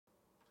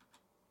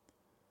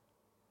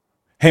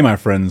Hey, my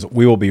friends,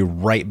 we will be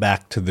right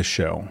back to the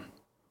show.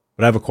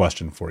 But I have a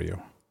question for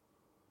you.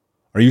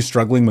 Are you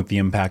struggling with the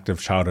impact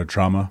of childhood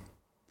trauma?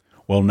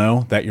 Well,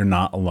 know that you're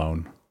not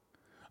alone.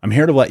 I'm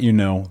here to let you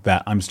know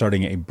that I'm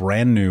starting a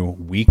brand new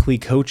weekly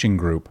coaching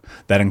group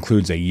that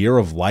includes a year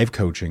of live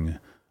coaching,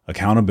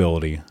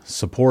 accountability,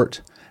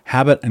 support,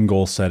 habit and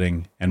goal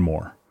setting, and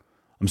more.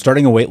 I'm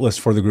starting a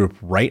waitlist for the group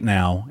right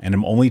now, and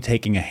I'm only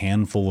taking a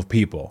handful of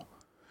people.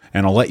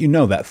 And I'll let you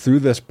know that through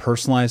this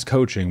personalized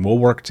coaching, we'll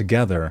work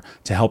together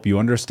to help you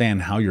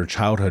understand how your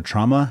childhood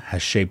trauma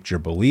has shaped your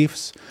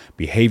beliefs,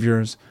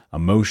 behaviors,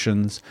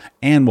 emotions,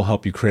 and will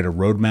help you create a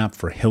roadmap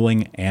for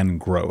healing and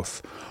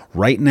growth.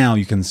 Right now,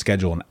 you can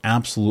schedule an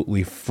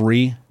absolutely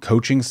free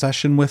coaching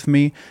session with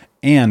me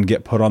and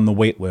get put on the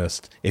wait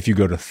list if you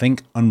go to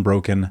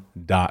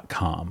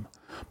thinkunbroken.com.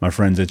 My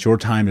friends, it's your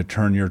time to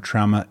turn your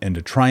trauma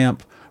into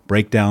triumph,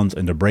 breakdowns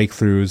into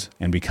breakthroughs,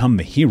 and become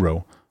the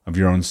hero of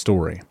your own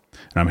story.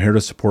 And I'm here to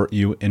support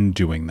you in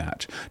doing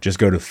that. Just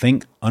go to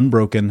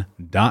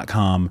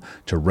thinkunbroken.com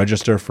to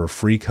register for a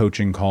free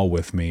coaching call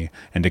with me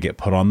and to get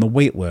put on the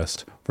wait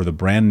list for the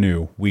brand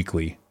new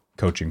weekly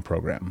coaching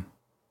program.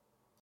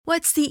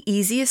 What's the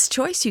easiest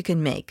choice you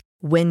can make?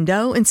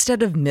 Window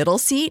instead of middle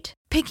seat?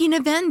 Picking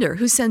a vendor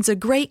who sends a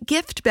great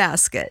gift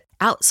basket?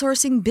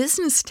 Outsourcing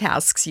business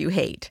tasks you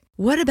hate?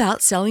 What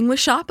about selling with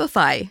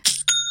Shopify?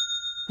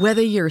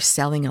 Whether you're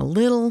selling a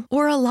little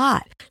or a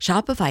lot,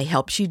 Shopify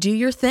helps you do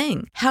your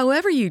thing,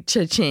 however you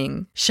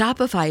cha-ching.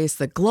 Shopify is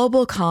the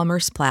global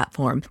commerce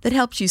platform that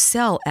helps you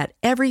sell at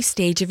every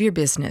stage of your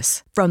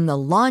business. From the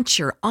launch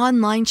your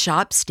online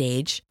shop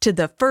stage to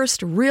the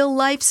first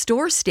real-life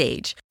store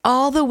stage,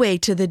 all the way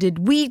to the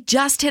did we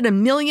just hit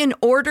 1 million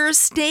orders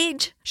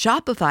stage.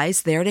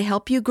 Shopify's there to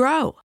help you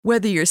grow.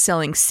 Whether you're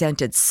selling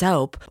scented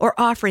soap or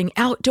offering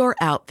outdoor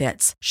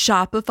outfits,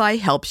 Shopify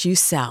helps you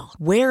sell.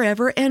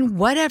 Wherever and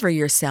whatever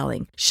you're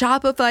selling,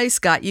 Shopify's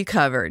got you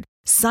covered.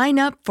 Sign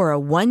up for a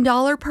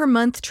 $1 per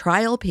month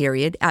trial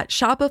period at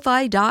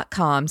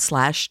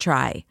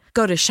shopify.com/try.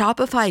 Go to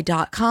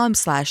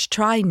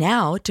shopify.com/try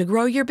now to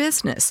grow your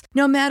business,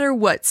 no matter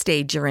what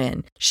stage you're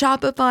in.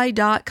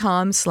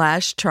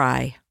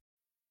 Shopify.com/try.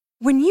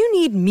 When you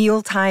need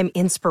mealtime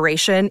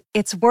inspiration,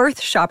 it's worth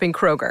shopping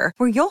Kroger,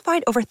 where you'll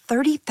find over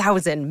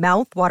 30,000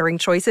 mouth-watering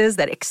choices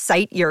that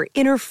excite your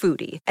inner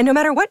foodie. And no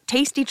matter what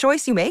tasty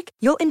choice you make,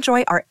 you'll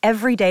enjoy our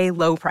everyday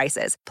low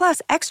prices,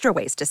 plus extra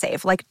ways to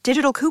save, like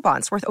digital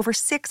coupons worth over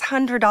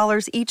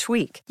 $600 each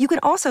week. You can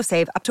also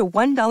save up to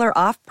 $1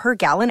 off per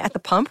gallon at the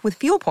pump with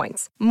fuel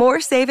points.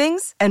 More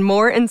savings and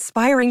more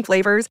inspiring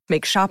flavors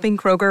make shopping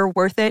Kroger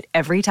worth it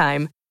every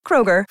time.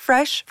 Kroger,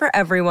 fresh for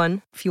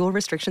everyone. Fuel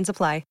restrictions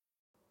apply.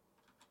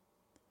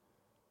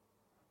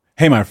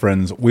 Hey, my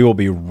friends, we will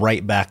be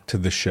right back to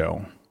the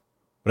show.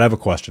 But I have a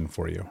question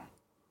for you.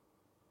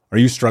 Are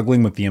you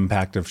struggling with the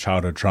impact of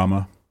childhood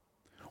trauma?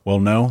 Well,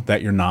 know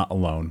that you're not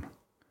alone.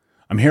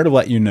 I'm here to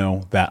let you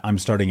know that I'm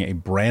starting a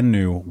brand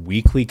new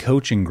weekly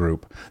coaching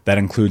group that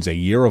includes a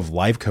year of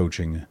live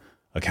coaching,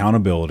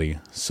 accountability,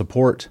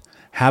 support,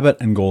 habit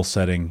and goal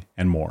setting,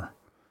 and more.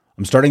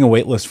 I'm starting a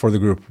waitlist for the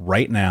group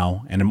right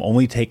now, and I'm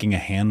only taking a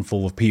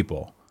handful of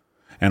people.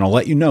 And I'll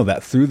let you know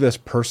that through this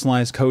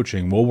personalized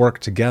coaching, we'll work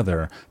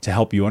together to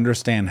help you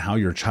understand how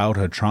your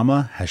childhood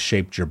trauma has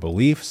shaped your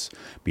beliefs,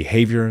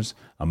 behaviors,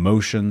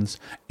 emotions,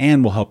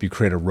 and will help you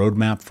create a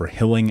roadmap for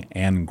healing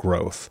and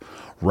growth.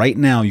 Right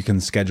now, you can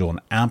schedule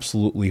an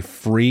absolutely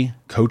free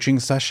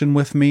coaching session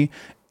with me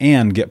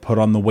and get put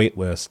on the wait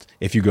list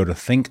if you go to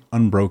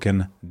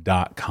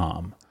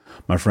thinkunbroken.com.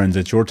 My friends,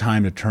 it's your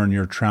time to turn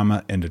your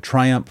trauma into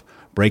triumph,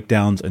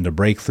 breakdowns into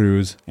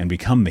breakthroughs, and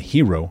become the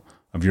hero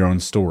of your own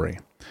story.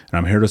 And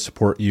I'm here to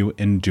support you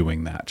in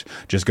doing that.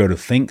 Just go to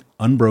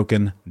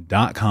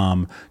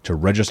thinkunbroken.com to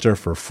register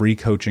for a free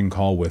coaching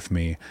call with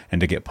me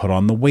and to get put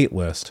on the wait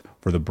list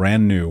for the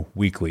brand new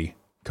weekly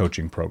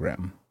coaching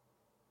program.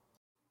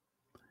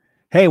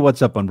 Hey,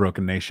 what's up,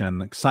 Unbroken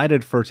Nation?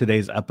 Excited for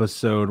today's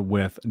episode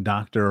with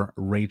Dr.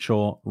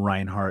 Rachel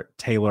Reinhart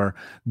Taylor.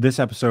 This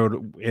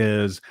episode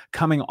is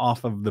coming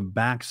off of the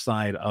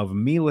backside of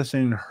me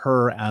listening to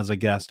her as a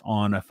guest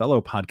on a fellow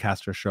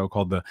podcaster show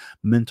called the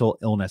Mental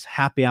Illness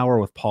Happy Hour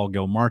with Paul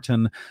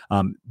Gilmartin.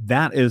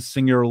 That is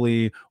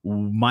singularly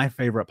my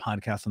favorite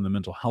podcast in the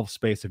mental health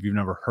space. If you've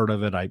never heard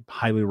of it, I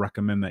highly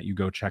recommend that you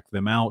go check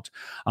them out.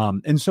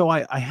 And so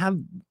I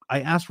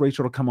asked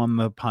Rachel to come on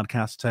the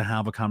podcast to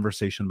have a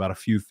conversation about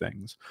a few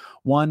things.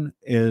 One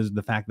is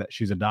the fact that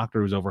she's a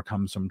doctor who's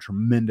overcome some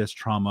tremendous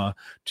trauma.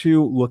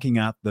 Two, looking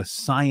at the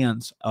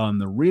science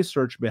and the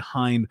research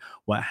behind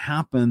what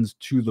happens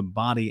to the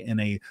body in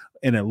a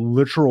in a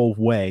literal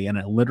way, in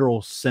a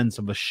literal sense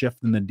of a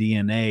shift in the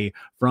DNA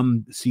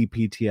from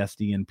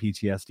CPTSD and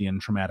PTSD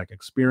and traumatic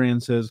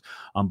experiences,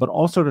 but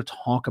also to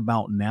talk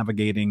about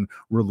navigating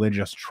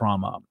religious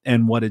trauma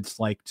and what it's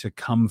like to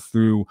come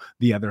through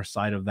the other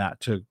side of that,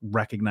 to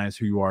recognize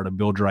who you are, to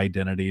build your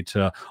identity,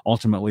 to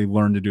ultimately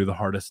learn to do the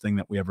hardest thing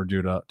that we ever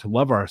do, to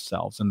love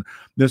ourselves. And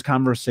this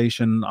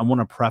conversation, I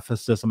want to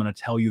preface this. I'm going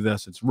to tell you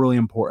this. It's really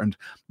important.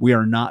 We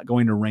are not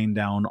going to rain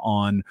down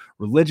on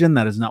religion.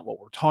 That is not what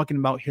we're talking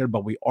about here,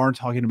 but we are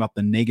talking about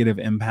the negative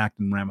impact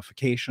and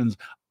ramifications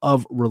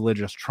of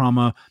religious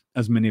trauma.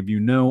 As many of you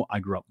know, I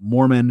grew up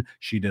Mormon.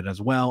 She did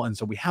as well. And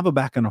so we have a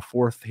back and a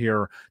forth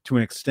here to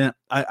an extent.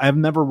 I've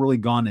never really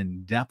gone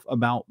in depth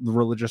about the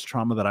religious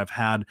trauma that I've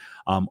had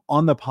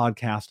on the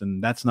podcast.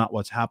 And that's not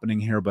what's happening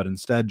here, but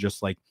instead,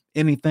 just like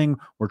anything,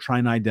 we're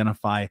trying to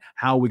identify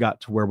how we got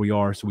to where we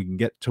are so we can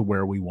get to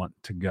where we want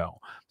to go.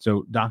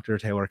 So Dr.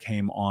 Taylor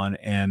came on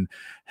and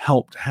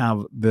helped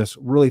have this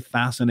really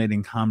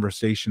fascinating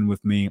conversation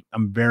with me.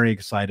 I'm very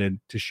excited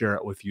to share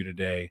it with you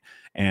today.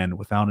 And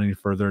without any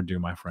further ado,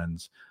 my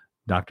friends,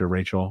 Dr.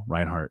 Rachel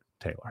Reinhart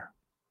Taylor.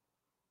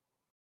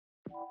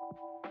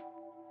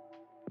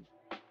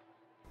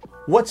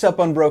 What's up,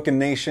 Unbroken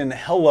Nation?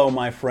 Hello,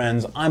 my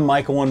friends. I'm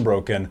Michael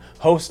Unbroken,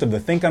 host of the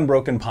Think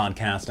Unbroken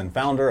podcast and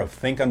founder of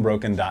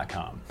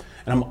ThinkUnbroken.com.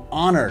 And I'm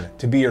honored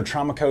to be your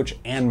trauma coach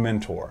and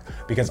mentor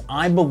because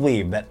I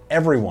believe that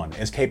everyone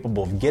is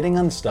capable of getting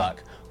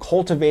unstuck,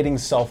 cultivating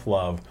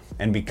self-love,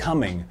 and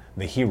becoming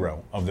the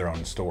hero of their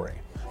own story.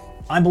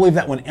 I believe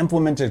that when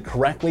implemented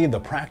correctly,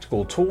 the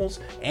practical tools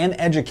and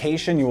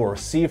education you will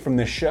receive from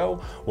this show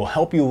will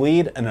help you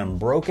lead an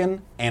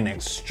unbroken and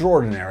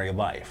extraordinary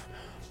life.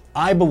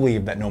 I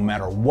believe that no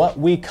matter what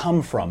we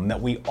come from, that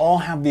we all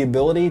have the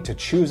ability to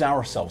choose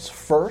ourselves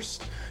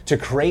first, to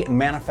create and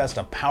manifest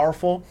a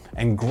powerful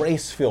and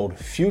grace-filled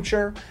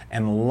future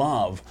and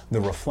love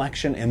the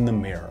reflection in the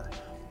mirror.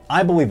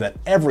 I believe that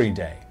every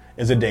day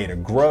is a day to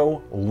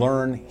grow,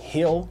 learn,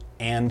 heal,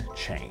 and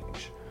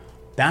change.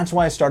 That's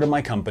why I started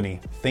my company,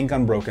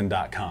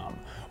 ThinkUnbroken.com,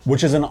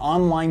 which is an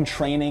online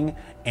training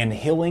and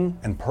healing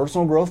and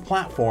personal growth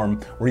platform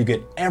where you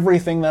get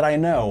everything that I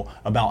know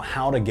about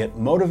how to get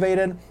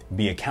motivated,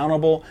 be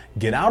accountable,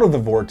 get out of the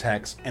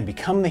vortex, and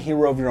become the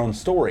hero of your own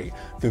story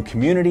through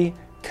community,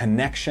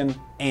 connection,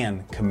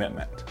 and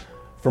commitment.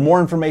 For more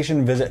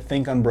information, visit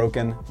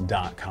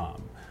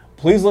ThinkUnbroken.com.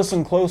 Please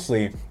listen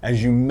closely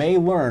as you may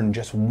learn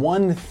just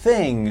one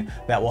thing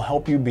that will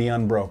help you be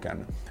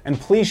unbroken. And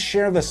please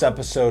share this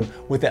episode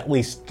with at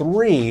least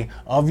 3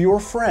 of your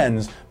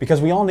friends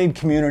because we all need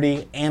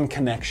community and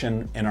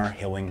connection in our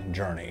healing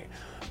journey.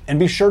 And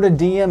be sure to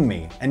DM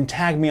me and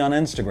tag me on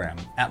Instagram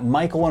at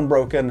Michael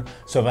Unbroken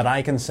so that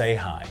I can say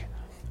hi.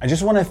 I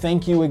just want to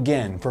thank you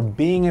again for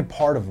being a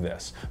part of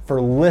this,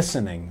 for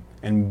listening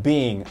and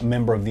being a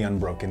member of the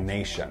Unbroken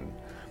Nation.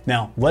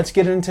 Now, let's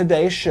get into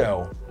today's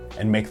show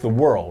and make the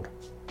world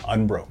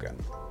unbroken.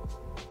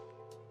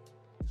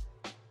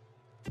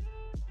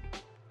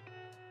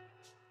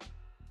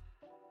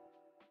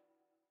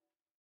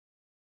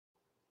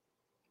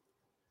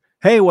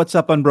 Hey, what's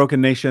up, Unbroken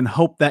Nation?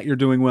 Hope that you're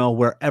doing well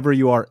wherever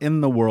you are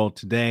in the world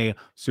today.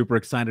 Super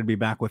excited to be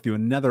back with you.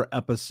 Another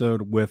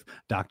episode with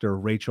Dr.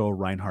 Rachel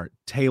Reinhart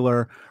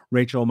Taylor.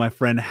 Rachel, my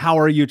friend, how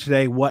are you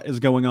today? What is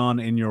going on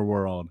in your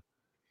world?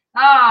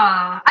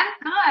 Oh, I'm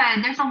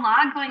good. There's a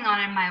lot going on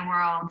in my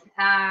world.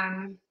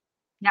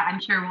 Yeah,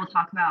 I'm sure we'll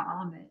talk about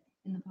all of it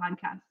in the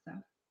podcast. So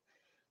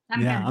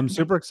I'm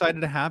super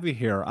excited to have you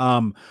here.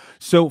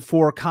 So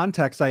for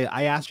context,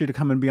 I asked you to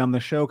come and be on the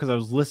show because I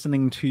was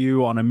listening to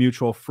you on a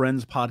mutual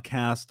friends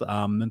podcast,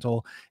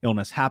 Mental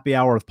Illness Happy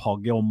Hour with Paul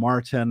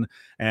Gilmartin.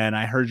 And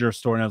I heard your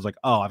story and I was like,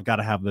 oh, I've got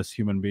to have this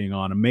human being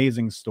on.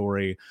 Amazing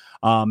story.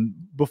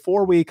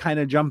 Before we kind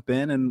of jump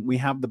in and we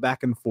have the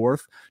back and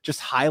forth, just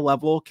high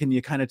level, can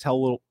you kind of tell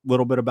a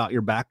little bit about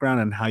your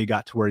background and how you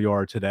got to where you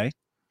are today?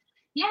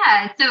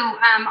 Yeah, so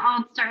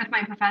I'll start with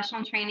my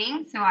professional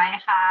training. So I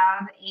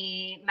have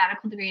a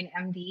medical degree in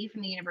MD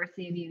from the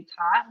University of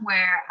Utah,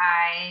 where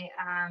I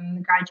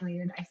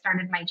graduated. I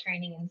started my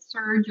training in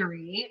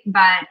surgery,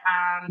 but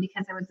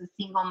because I was a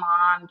single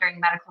mom during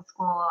medical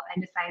school, I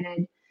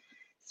decided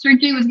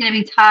surgery was going to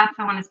be tough.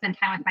 I want to spend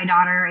time with my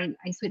daughter.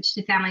 I switched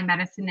to family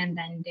medicine and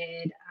then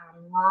did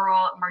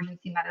rural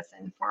emergency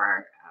medicine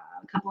for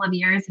a couple of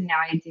years, and now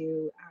I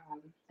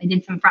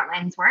did some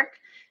frontlines work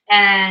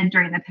and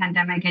during the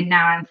pandemic, and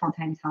now I'm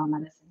full-time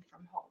telemedicine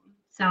from home.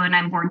 So, and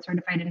I'm board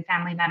certified in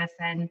family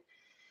medicine.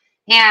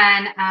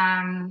 And,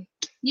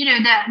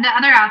 the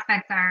other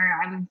aspects are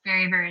I'm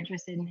very, very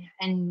interested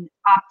in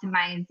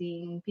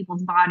optimizing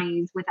people's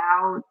bodies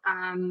without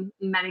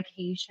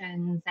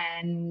medications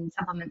and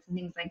supplements and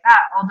things like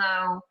that.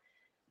 Although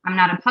I'm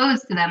not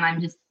opposed to them,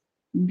 I'm just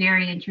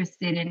very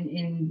interested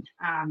in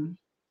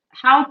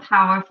how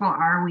powerful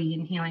are we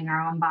in healing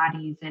our own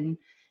bodies and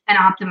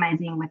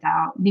optimizing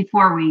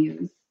before we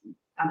use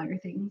other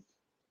things.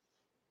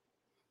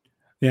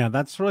 Yeah,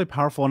 that's really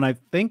powerful. And I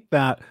think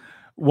that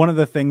one of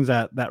the things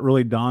that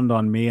really dawned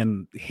on me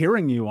and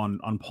hearing you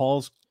on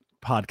Paul's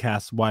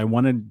podcast, why I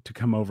wanted to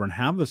come over and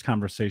have this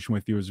conversation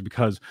with you is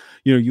because,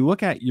 you know, you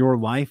look at your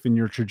life and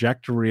your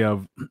trajectory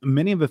of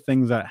many of the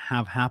things that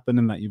have happened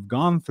and that you've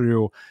gone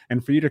through,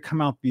 and for you to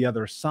come out the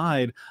other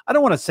side, I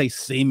don't want to say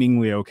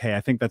seemingly okay.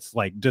 I think that's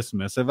like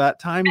dismissive at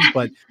times,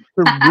 but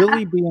to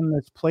really be in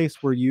this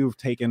place where you've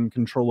taken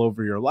control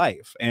over your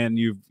life and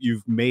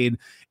you've made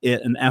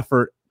it an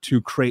effort to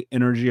create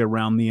energy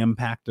around the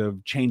impact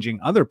of changing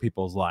other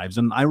people's lives.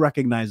 And I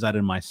recognize that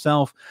in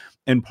myself.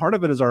 And part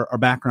of it is our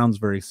background's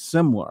very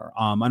similar.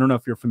 I don't know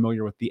if you're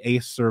familiar with the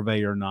ACE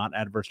survey or not,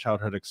 Adverse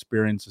Childhood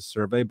Experiences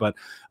Survey, but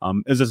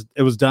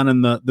it was done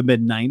in the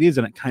mid 90s,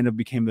 and it kind of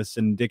became this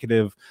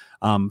indicative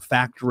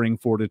factoring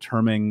for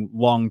determining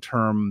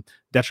long-term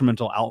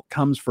detrimental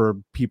outcomes for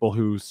people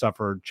who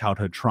suffered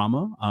childhood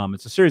trauma.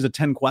 It's a series of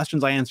 10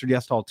 questions. I answered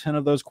yes to all 10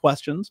 of those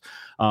questions.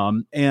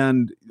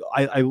 And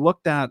I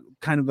looked at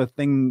kind of the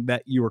thing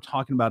that you were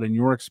talking about in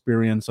your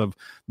experience of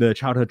the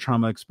childhood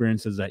trauma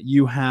experiences that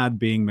you had,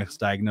 being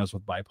misdiagnosed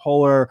with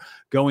bipolar,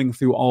 going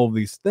through all of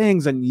these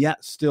things, and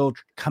yet still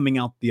coming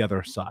out the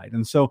other side.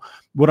 And so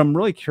what I'm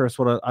really curious,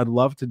 what I'd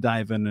love to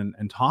dive in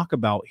and talk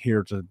about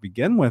here to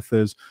begin with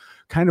is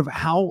kind of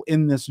how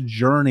in this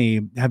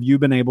journey have you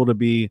been able to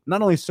be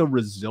not only so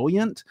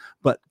resilient,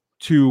 but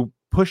to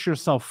push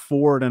yourself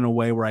forward in a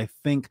way where I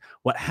think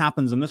what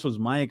happens, and this was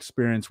my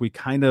experience, we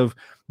kind of,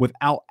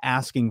 without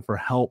asking for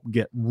help,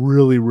 get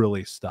really,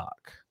 really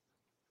stuck.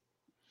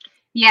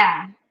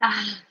 Yeah.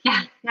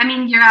 Yeah. I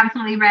mean, you're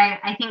absolutely right.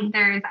 I think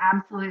there's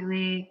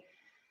absolutely,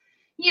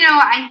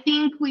 I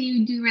think what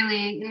you do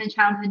really in the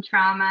childhood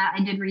trauma,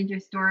 I did read your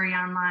story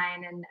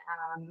online, and,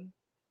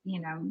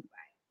 you know,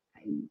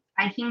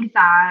 I think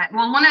that,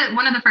 well, one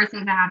of the first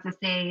things I have to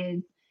say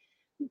is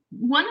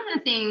one of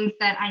the things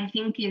that I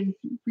think is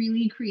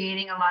really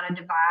creating a lot of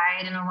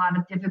divide and a lot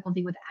of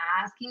difficulty with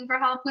asking for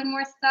help when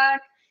we're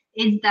stuck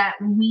is that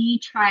we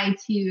try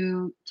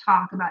to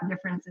talk about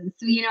differences.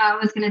 So, I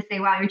was going to say,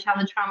 wow, your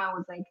childhood trauma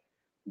was like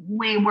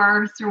way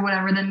worse or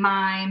whatever than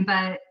mine.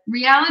 But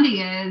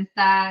reality is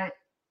that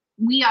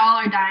we all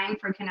are dying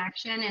for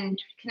connection, and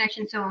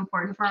connection is so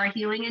important for our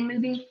healing and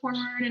moving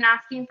forward and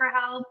asking for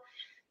help.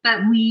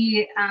 But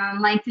we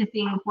like to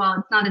think, well,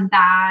 it's not as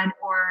bad,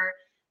 or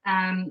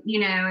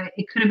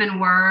it could have been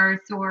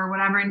worse or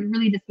whatever, and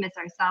really dismiss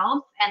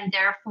ourselves, and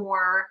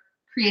therefore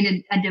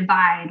created a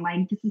divide.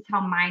 Like, this is how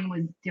mine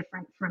was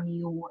different from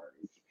yours.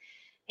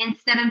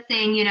 Instead of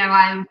saying,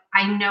 I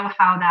know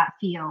how that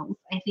feels.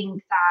 I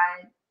think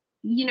that,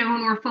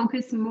 when we're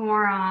focused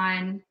more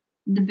on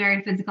the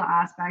very physical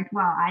aspect,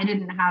 well, I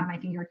didn't have my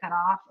finger cut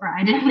off, or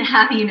I didn't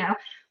have,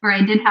 or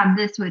I did have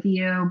this with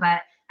you,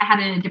 but I had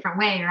it in a different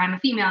way, or I'm a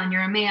female and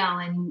you're a male,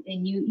 and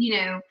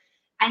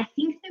I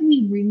think that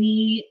we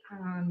really,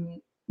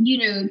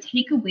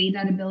 take away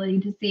that ability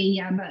to say,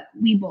 yeah, but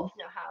we both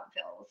know how it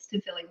feels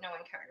to feel like no one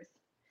cares.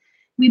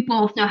 We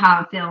both know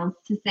how it feels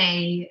to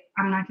say,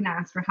 I'm not going to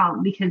ask for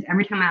help, because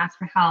every time I ask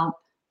for help,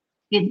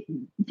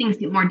 things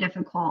get more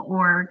difficult.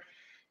 Or,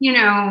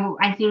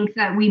 I think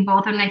that we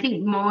both, and I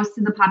think most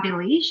of the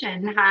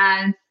population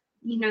has,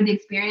 the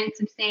experience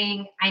of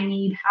saying, I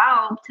need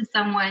help to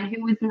someone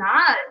who is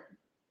not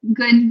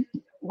good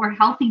or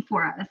healthy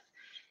for us.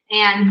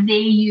 And they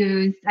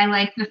used, I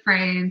like the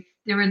phrase,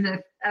 there was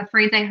a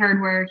phrase I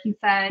heard where he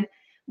said,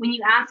 when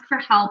you ask for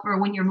help or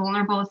when you're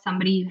vulnerable with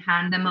somebody, you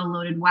hand them a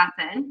loaded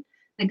weapon,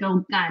 like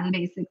a gun,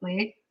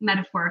 basically,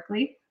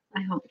 metaphorically.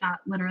 I hope not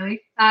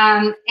literally.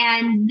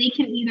 And they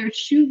can either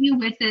shoot you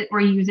with it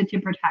or use it to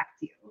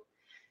protect you.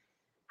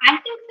 I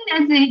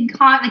think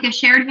that as a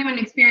shared human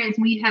experience,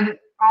 we have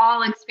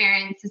all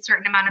experienced a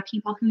certain amount of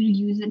people who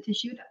use it to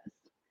shoot us.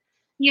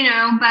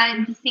 But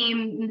in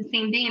the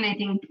same day, and I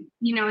think,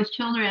 as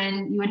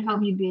children, you would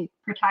hope you'd be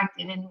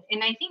protected.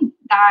 And I think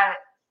that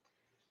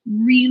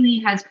really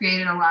has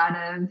created a lot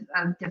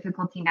of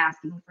difficulty in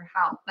asking for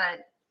help.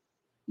 But,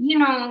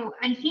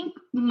 I think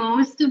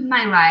most of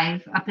my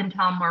life, up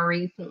until more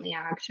recently,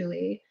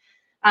 actually,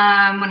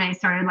 when I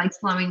started like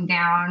slowing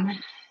down,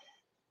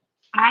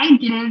 I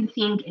didn't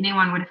think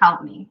anyone would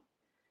help me.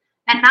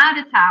 And that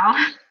is how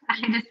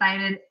I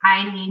decided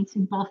I need to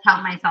both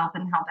help myself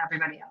and help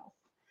everybody else.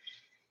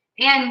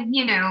 And,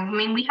 I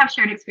mean, we have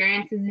shared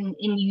experiences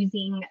in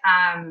using,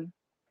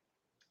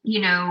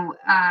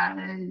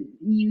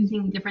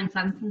 using different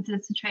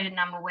substances to try to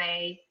numb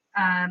away.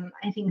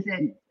 I think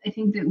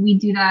that we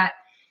do that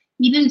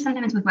even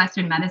sometimes with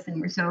Western medicine.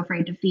 We're so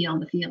afraid to feel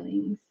the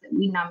feelings that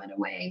we numb it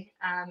away,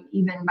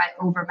 even by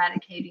over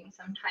medicating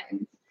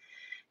sometimes.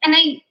 And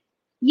I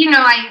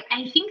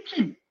think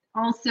that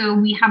also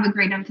we have a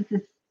great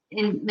emphasis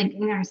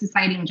in our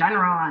society in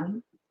general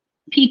on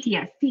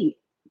PTSD,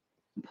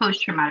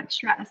 post-traumatic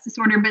stress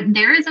disorder, but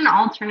there is an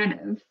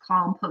alternative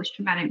called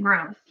post-traumatic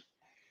growth.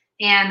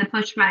 And the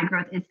post-traumatic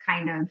growth is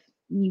kind of,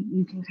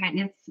 you can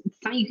it's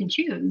something you can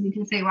choose. You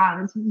can say,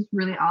 wow, this is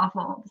really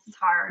awful. This is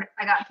hard.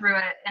 I got through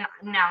it. And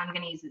now I'm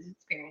going to use this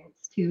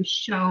experience to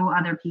show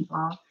other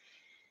people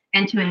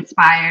and to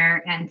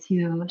inspire and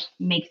to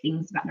make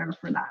things better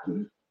for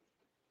them.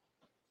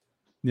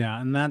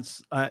 Yeah, and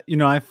that's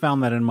I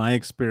found that in my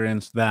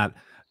experience that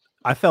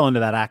I fell into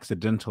that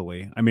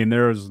accidentally. I mean,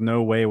 there is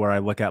no way where I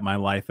look at my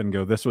life and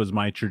go, "This was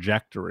my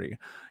trajectory."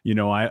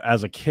 I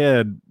as a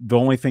kid, the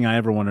only thing I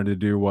ever wanted to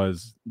do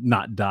was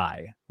not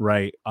die,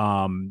 right?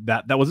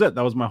 That was it.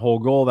 That was my whole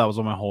goal. That was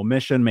my whole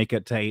mission. Make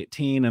it to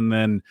 18, and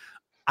then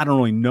I don't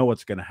really know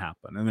what's going to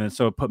happen. And then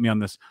so it put me on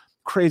this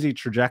crazy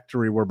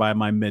trajectory where by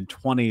my mid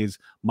 20s,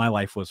 my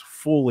life was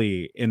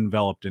fully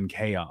enveloped in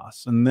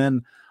chaos. And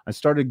then I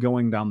started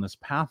going down this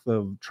path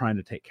of trying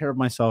to take care of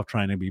myself,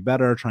 trying to be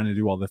better, trying to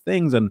do all the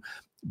things. And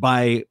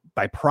by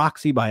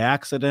proxy, by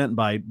accident,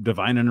 by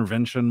divine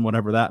intervention,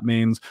 whatever that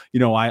means,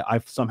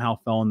 I somehow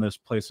fell in this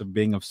place of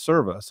being of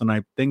service. And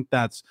I think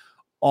that's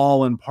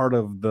all in part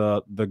of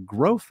the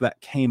growth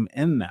that came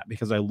in that,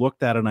 because I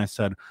looked at it and I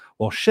said,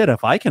 well, shit,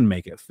 if I can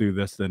make it through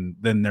this, then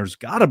there's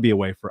got to be a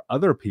way for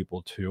other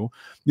people to.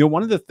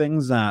 One of the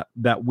things that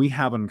we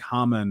have in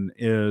common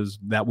is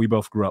that we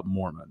both grew up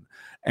Mormon,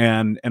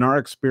 and our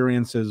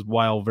experiences,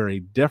 while very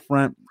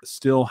different,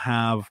 still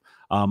have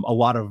a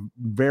lot of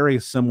very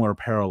similar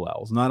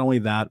parallels. Not only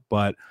that,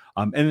 but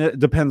and it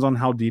depends on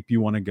how deep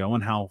you want to go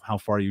and how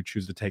far you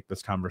choose to take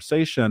this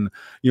conversation.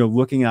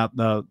 Looking at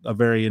a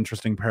very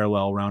interesting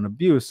parallel around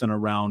abuse and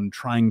around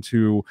trying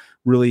to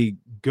really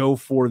go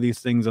for these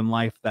things in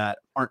life that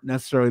aren't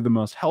necessarily the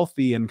most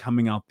healthy and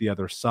coming out the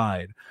other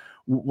side.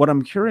 What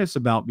I'm curious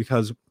about,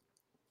 because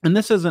and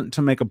this isn't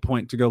to make a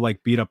point to go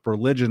like beat up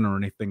religion or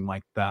anything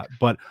like that,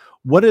 but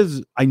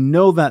I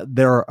know that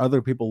there are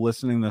other people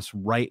listening to this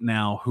right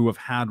now who have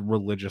had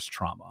religious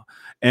trauma.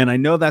 And I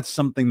know that's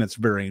something that's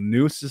very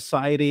new to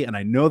society. And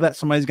I know that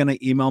somebody's going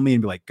to email me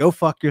and be like, go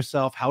fuck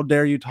yourself. How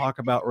dare you talk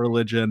about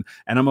religion?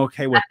 And I'm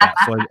okay with that.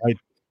 So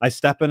I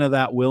step into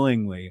that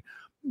willingly.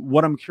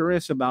 What I'm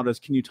curious about is,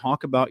 can you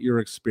talk about your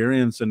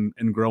experience in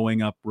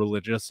growing up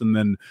religious, and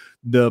then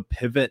the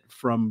pivot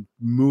from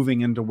moving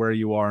into where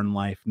you are in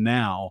life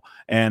now,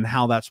 and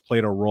how that's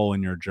played a role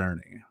in your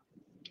journey?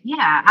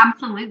 Yeah,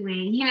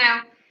 absolutely.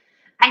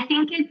 I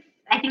think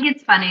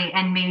it's funny,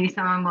 and maybe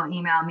someone will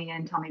email me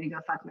and tell me to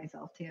go fuck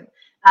myself too,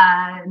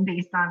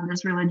 based on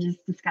this religious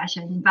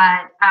discussion.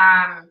 But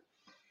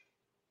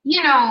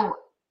you know,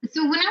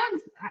 so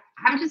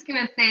I'm just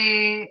gonna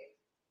say,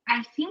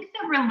 I think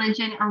that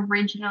religion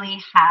originally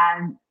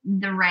had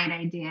the right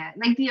idea.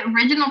 Like the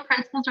original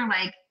principles are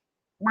like,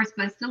 we're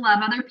supposed to love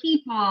other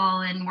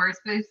people, and we're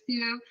supposed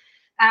to,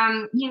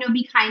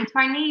 be kind to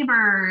our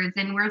neighbors,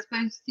 and we're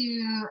supposed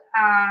to,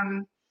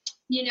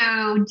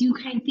 do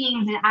kind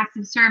things and acts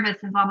of service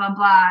and blah, blah,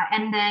 blah.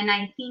 And then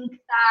I think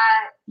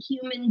that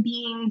human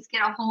beings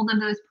get a hold of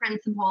those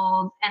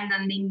principles, and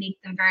then they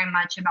make them very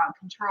much about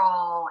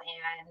control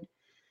and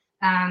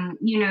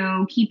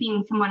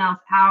keeping someone else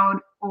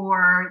out,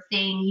 or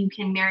saying you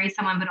can marry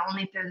someone, but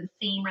only if they're the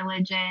same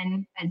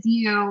religion as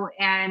you.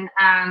 And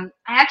I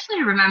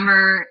actually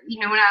remember,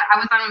 when I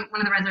was on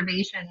one of the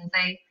reservations,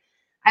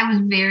 I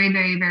was very,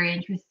 very, very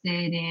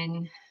interested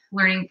in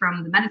learning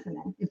from the medicine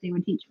men if they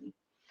would teach me.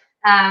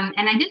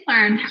 And I did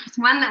learn. There was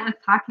one that was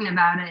talking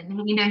about it,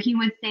 and he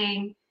was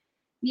saying,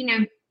 you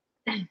know,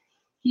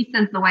 he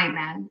says the white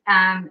man,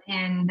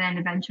 and then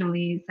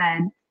eventually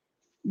said,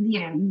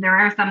 there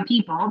are some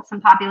people, some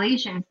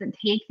populations that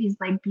take these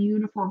like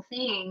beautiful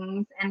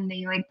things and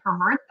they like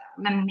pervert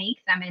them and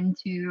make them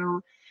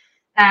into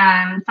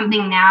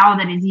something now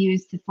that is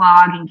used to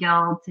flog and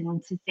guilt,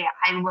 and to say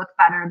I look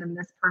better than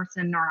this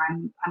person, or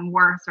I'm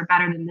worse or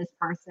better than this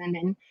person.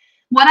 And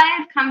what I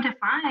have come to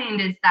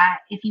find is that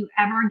if you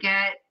ever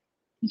get,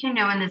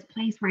 in this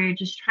place where you're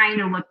just trying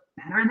to look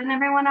better than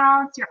everyone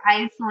else, you're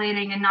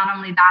isolating. And not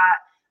only that,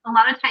 a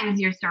lot of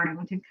times you're starting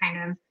to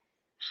kind of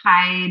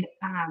hide,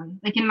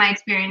 like in my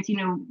experience,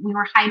 we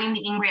were hiding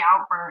the angry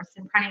outbursts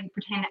and trying to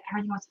pretend that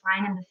everything was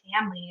fine in the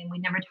family, and we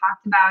never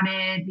talked about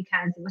it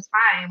because it was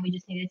fine. We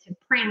just needed to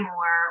pray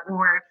more,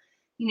 or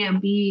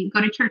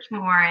go to church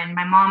more, and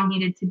my mom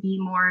needed to be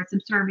more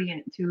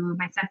subservient to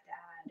my stepdad.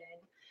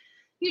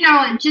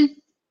 And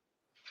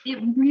it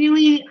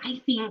really,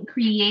 I think,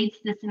 creates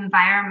this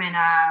environment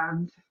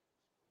of,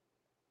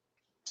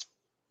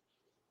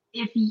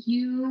 if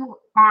you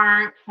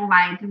aren't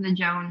like the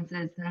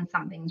Joneses, then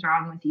something's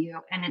wrong with you.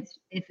 And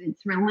if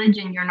it's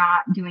religion, you're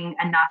not doing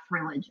enough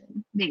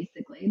religion,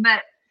 basically.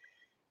 But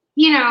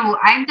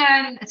I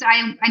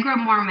grew up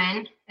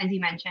Mormon, as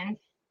you mentioned.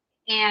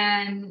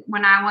 And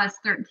when I was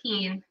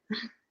 13,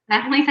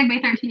 that only took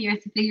me 13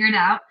 years to figure it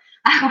out.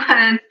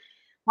 I was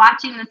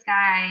watching this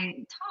guy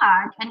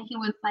talk, and he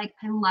was like,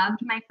 I loved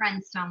my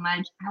friends so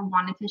much, I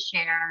wanted to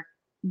share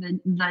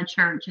the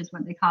church, is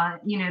what they call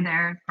it,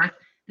 there, of course,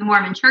 the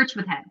Mormon church,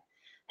 with him.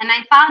 And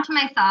I thought to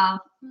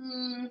myself,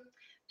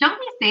 don't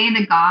we say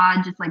that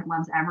God just like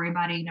loves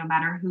everybody no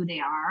matter who they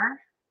are?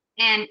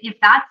 And if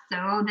that's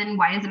so, then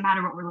why does it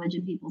matter what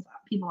religion people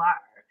are?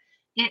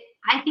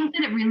 I think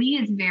that it really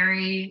is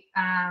very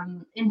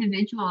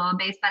individual,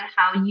 based on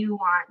how you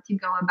want to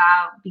go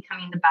about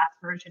becoming the best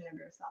version of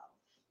yourself.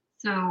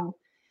 So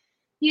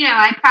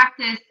I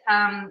practiced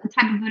a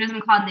type of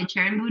Buddhism called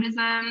Nichiren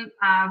Buddhism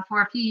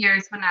for a few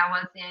years when I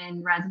was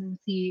in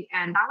residency,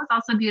 and that was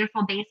also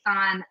beautiful, based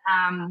on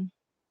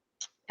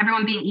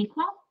everyone being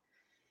equal.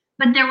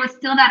 But there was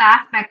still that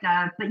aspect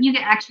of, but you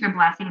get extra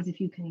blessings if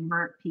you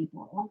convert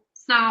people.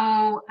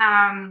 So,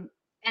 and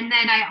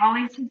then I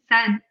always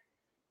said,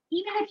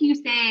 even if you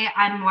say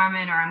I'm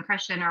Mormon or I'm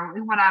Christian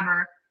or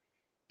whatever,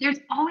 there's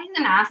always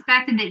an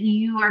aspect that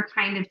you are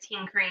kind of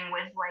tinkering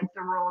with, like,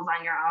 the rules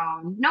on your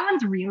own. No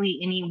one's really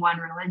any one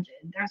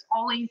religion. There's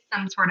always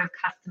some sort of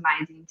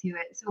customizing to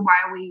it. So why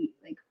are we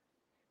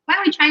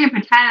trying to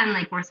pretend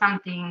like we're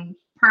something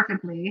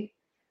perfectly,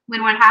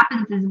 when what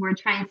happens is we're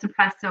trying to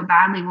suppress so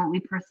badly what we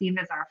perceive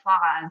as our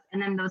flaws,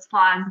 and then those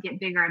flaws get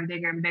bigger and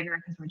bigger and bigger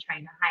because we're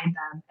trying to hide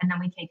them, and then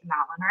we take them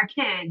out on our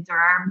kids or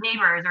our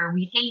neighbors, or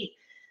we hate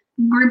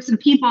groups of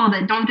people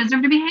that don't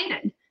deserve to be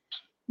hated.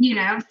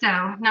 So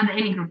not that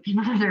any group of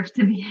people deserves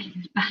to be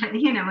hated, but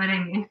you know what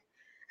I mean.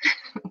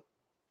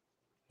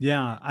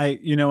 Yeah,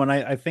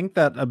 I think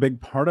that a big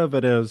part of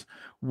it is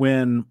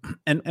when,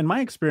 and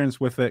my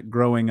experience with it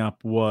growing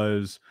up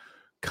was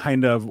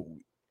kind of,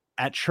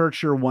 at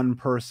church you're one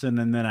person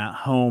and then at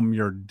home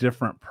you're a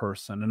different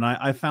person. And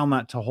I found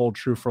that to hold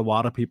true for a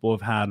lot of people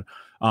who've had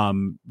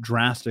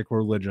drastic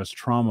religious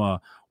trauma.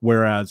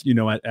 Whereas,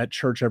 at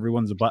church,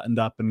 everyone's buttoned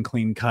up and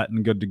clean cut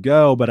and good to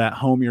go. But at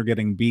home, you're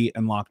getting beat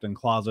and locked in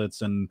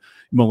closets and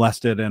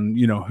molested and,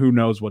 who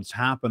knows what's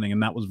happening.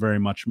 And that was very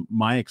much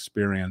my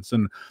experience.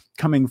 And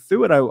coming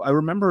through it, I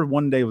remember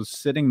one day I was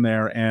sitting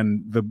there,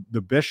 and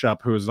the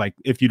bishop, who was, like,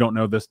 if you don't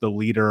know this, the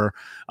leader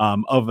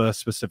of a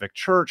specific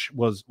church,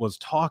 was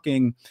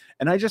talking.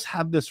 And I just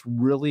had this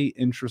really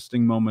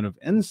interesting moment of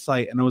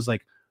insight. And I was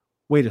like,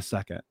 wait a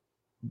second.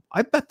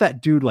 I bet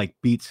that dude, like,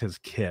 beats his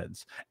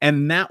kids.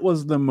 And that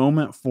was the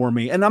moment for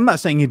me. And I'm not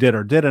saying he did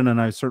or didn't, and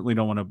I certainly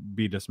don't want to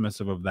be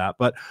dismissive of that.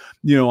 But,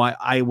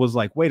 I was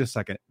like, wait a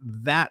second.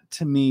 That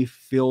to me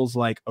feels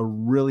like a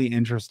really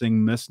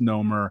interesting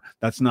misnomer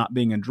that's not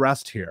being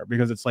addressed here,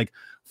 because it's like,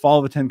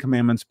 follow the 10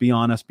 commandments, be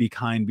honest, be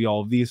kind, be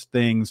all of these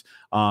things,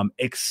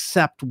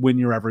 except when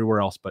you're everywhere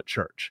else but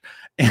church.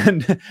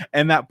 And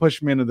that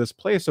pushed me into this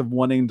place of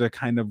wanting to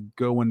kind of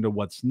go into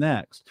what's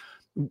next.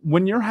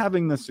 When you're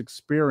having this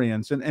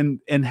experience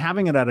and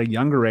having it at a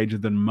younger age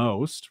than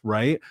most,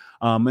 right?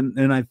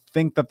 And I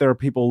think that there are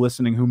people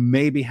listening who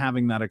may be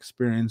having that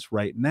experience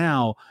right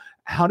now.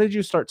 How did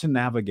you start to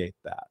navigate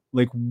that?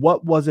 Like,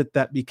 what was it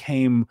that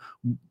became,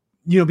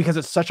 because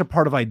it's such a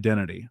part of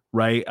identity,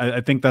 right? I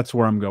think that's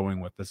where I'm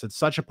going with this. It's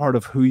such a part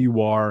of who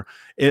you are.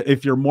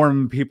 If you're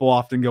Mormon, people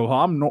often go,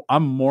 oh,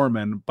 I'm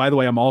Mormon. By the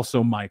way, I'm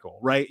also Michael,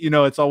 right?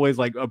 It's always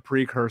like a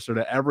precursor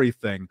to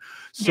everything.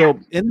 So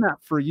in that,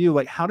 for you,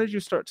 like, how did you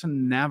start to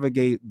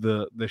navigate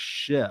the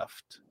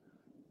shift?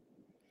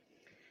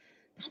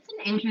 That's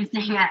an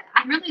interesting, I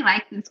really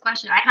like this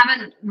question. I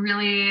haven't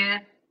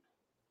really,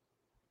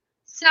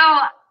 so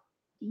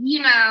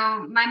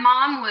my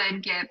mom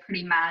would get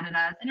pretty mad at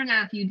us. I don't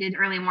know if you did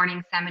early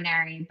morning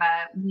seminary,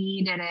 but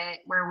we did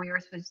it where we were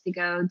supposed to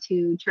go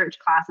to church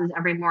classes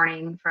every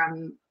morning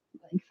from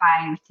like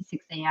 5 to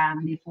 6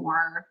 a.m.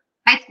 before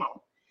high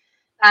school.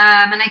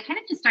 And I kind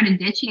of just started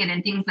ditching it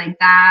and things like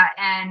that.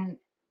 And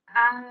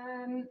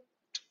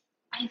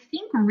I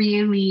think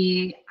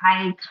really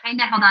I kind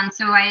of held on.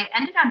 So I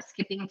ended up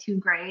skipping 2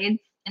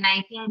 grades. And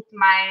I think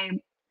my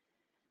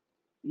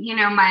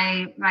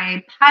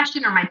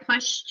passion or my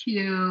push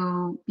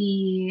to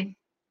be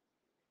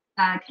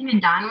kind of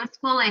done with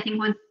school, I think,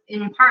 was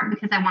in part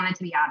because I wanted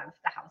to be out of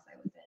the house I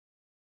was in.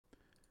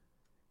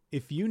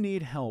 If you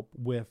need help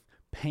with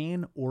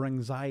pain or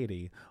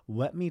anxiety,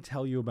 let me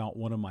tell you about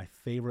one of my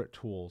favorite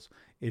tools.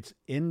 It's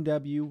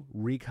NW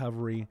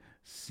Recovery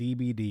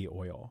CBD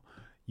oil.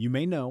 You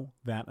may know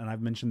that, and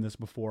I've mentioned this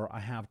before,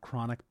 I have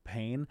chronic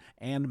pain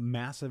and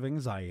massive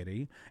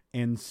anxiety,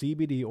 and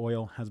CBD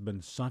oil has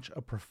been such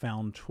a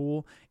profound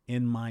tool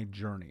in my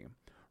journey.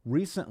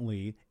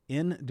 Recently,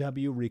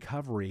 NW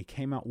Recovery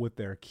came out with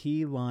their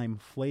key lime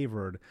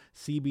flavored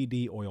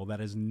CBD oil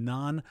that is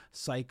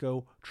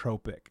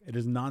non-psychotropic. It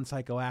is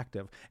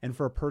non-psychoactive. And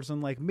for a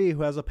person like me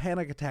who has a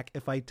panic attack,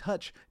 if I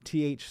touch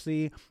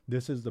THC,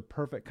 this is the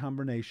perfect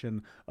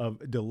combination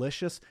of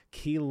delicious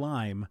key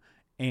lime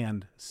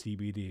and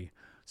CBD,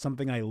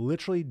 something I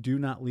literally do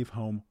not leave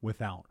home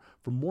without.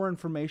 For more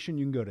information,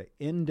 you can go to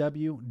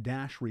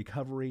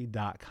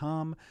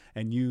nw-recovery.com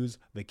and use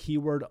the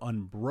keyword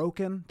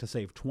unbroken to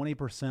save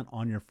 20%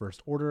 on your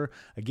first order.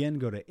 Again,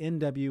 go to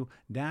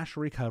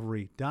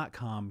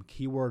nw-recovery.com,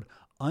 keyword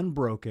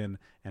unbroken,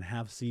 and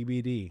have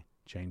CBD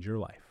change your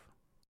life.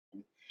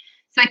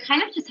 So I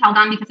kind of just held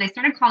on because I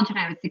started college when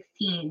I was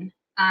 16.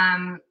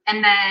 And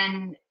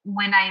then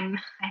when I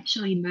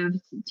actually moved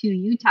to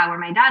Utah, where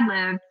my dad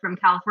lived, from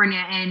California,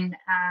 and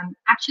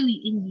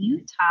actually in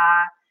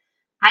Utah,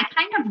 I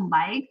kind of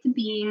liked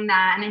being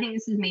that, and I think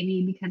this is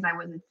maybe because I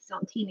was still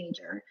a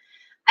teenager.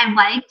 I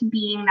liked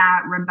being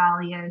that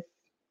rebellious,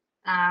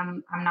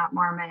 I'm not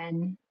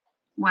Mormon,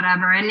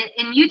 whatever. And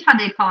in Utah,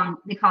 they call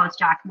us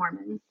Jack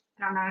Mormons.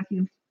 I don't know if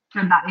you've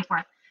heard that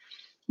before.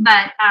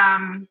 But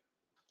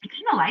I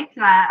kind of liked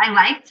that. I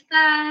liked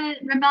the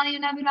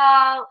rebellion of it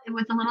all. It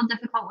was a little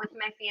difficult with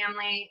my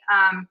family.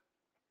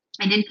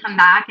 I did come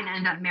back and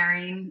end up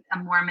marrying a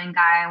Mormon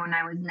guy when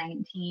I was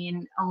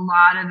 19. A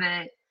lot of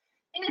it,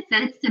 in a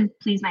sense, to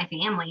please my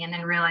family, and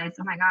then realize,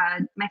 oh my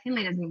God, my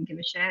family doesn't give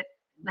a shit.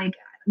 Like,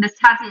 this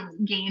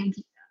hasn't gained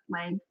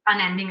like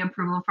unending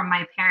approval from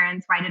my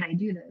parents. Why did I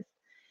do this?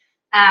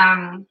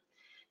 Um,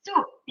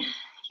 so,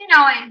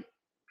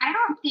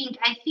 I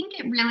think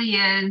it really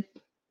is.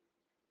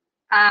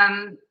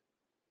 Um,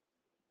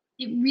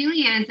 It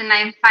really is, and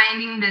I'm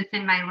finding this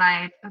in my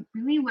life. It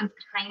really was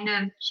kind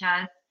of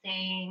just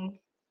saying,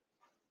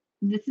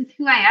 this is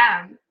who I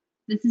am.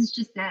 This is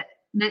just it.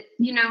 That,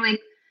 like,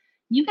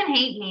 you can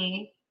hate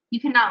me,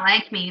 you cannot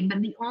like me, but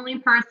the only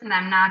person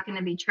I'm not going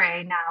to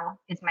betray now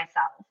is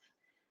myself.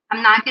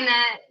 I'm not going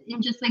to,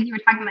 and just like you were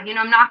talking about,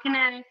 I'm not going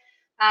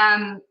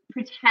to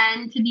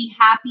pretend to be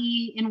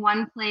happy in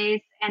one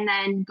place and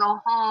then go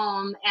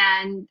home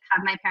and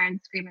have my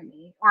parents scream at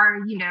me, or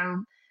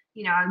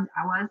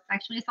I was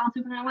sexually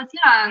assaulted when I was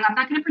young. I'm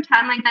not going to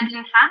pretend like that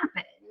didn't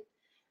happen.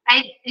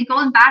 It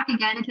goes back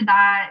again to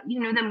that,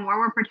 the more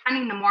we're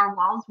pretending, the more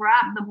walls we're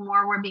up, the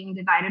more we're being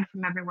divided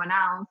from everyone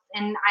else.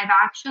 And I've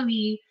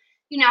actually,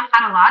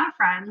 had a lot of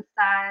friends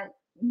that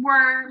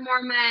were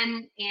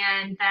Mormon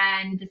and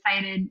then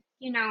decided,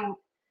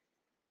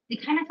 they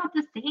kind of felt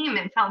the same.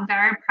 It felt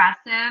very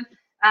oppressive.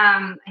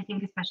 I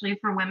think especially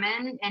for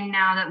women. And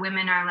now that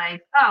women are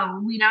like, oh,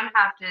 we don't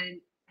have to,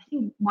 I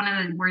think one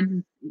of the words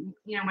is,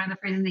 one of the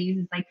phrases they use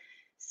is like,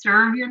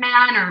 serve your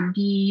man, or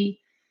be,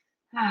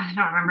 I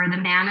don't remember.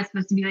 The man is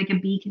supposed to be like a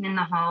beacon in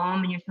the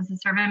home, and you're supposed to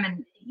serve him.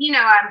 And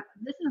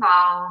this is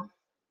all.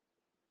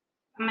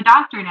 I'm a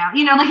doctor now.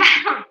 Like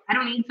I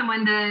don't need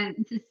someone to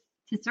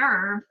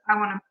serve. I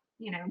want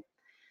to.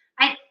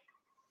 I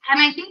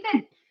I think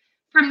that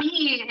for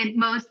me, it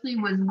mostly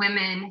was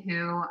women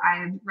who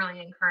I've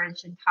really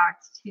encouraged and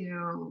talked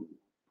to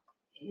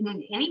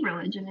in any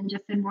religion, and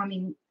just said, well, I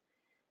mean,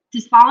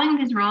 does following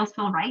these rules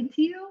feel right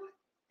to you?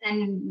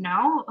 And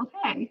no,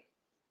 okay.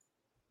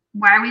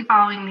 Why are we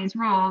following these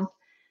rules?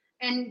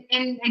 And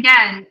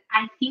again,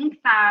 I think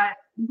that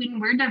when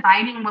we're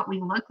dividing what we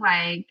look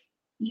like,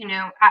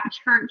 at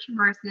church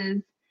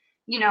versus,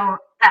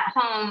 at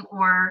home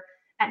or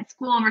at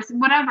school versus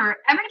whatever,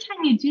 every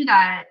time you do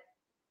that,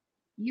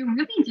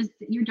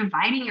 you're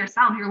dividing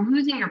yourself. You're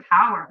losing your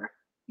power.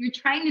 You're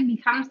trying to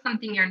become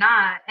something you're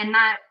not. And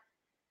that,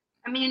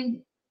 I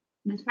mean,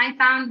 this might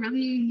sound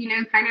really,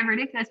 kind of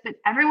ridiculous, but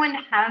everyone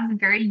has a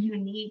very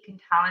unique and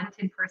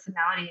talented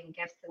personality and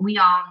gifts that we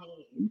all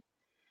need.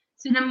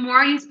 So the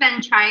more you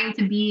spend trying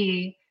to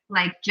be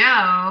like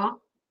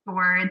Joe,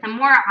 or the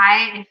more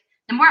I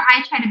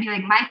try to be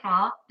like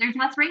Michael, there's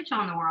less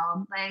Rachel in the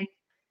world. Like,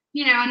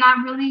 and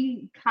that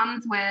really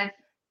comes with,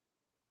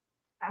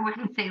 I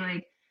wouldn't say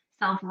like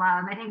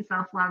self-love. I think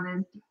self-love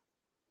is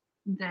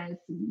this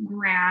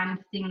grand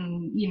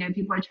thing,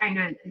 people are trying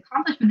to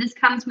accomplish, but this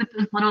comes with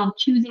this little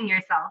choosing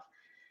yourself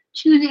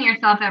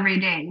every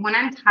day. When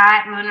I'm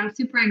tired, when I'm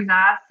super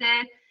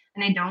exhausted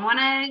and I don't want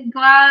to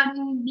go out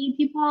and meet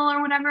people or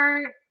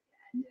whatever,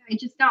 I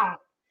just don't.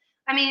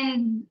 I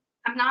mean,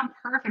 I'm not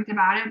perfect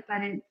about it,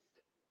 but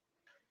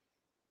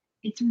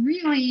it's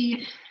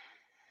really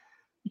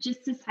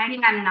just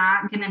deciding I'm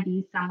not going to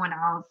be someone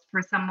else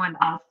for someone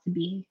else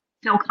to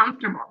feel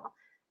comfortable.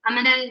 And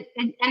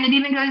it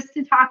even goes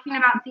to talking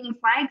about things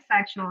like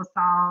sexual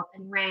assault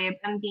and rape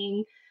and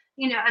being,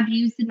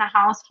 abused in the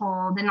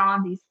household and all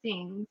of these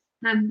things.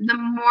 The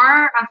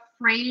more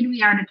afraid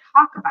we are to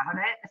talk about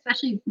it,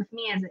 especially with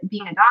me as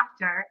being a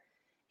doctor,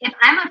 if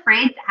I'm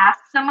afraid to ask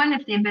someone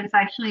if they've been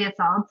sexually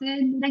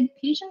assaulted, like,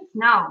 patients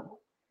know.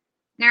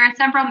 There are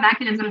several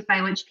mechanisms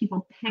by which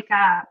people pick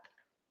up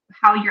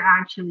how you're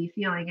actually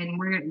feeling, and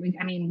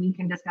we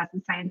can discuss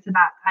the science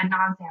about ad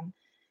nauseum.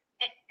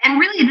 And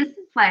really, this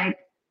is like,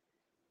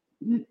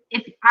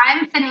 if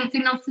I'm sending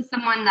signals to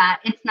someone that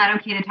it's not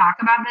okay to talk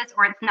about this,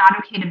 or it's not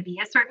okay to be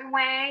a certain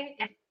way,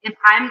 if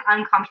I'm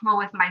uncomfortable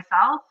with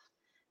myself,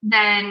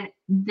 then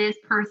this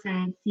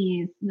person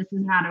sees this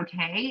is not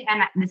okay,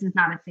 and this is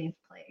not a safe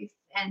place.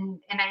 And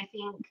I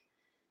think,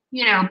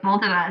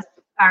 both of us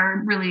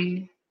are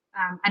really,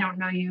 I don't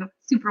know you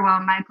super well,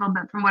 Michael,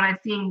 but from what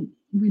I've seen,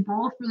 we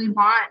both really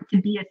want to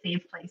be a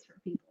safe place for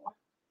people.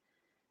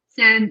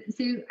 So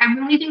I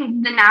really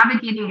think the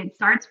navigating, it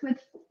starts with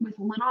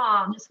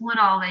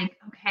little, like,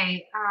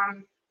 okay,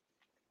 I'm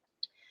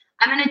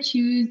gonna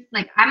choose,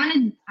 like,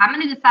 I'm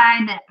gonna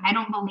decide that I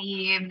don't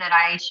believe that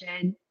I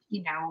should,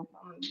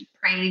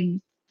 pray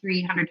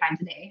 300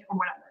 times a day or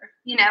whatever.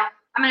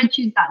 I'm gonna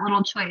choose that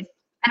little choice.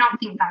 I don't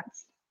think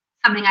that's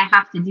something I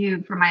have to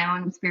do for my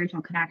own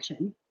spiritual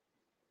connection.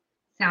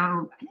 So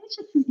I think it's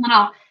just it's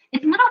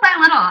little by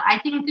little. I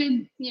think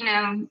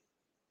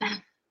that,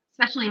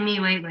 especially me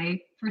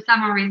lately, for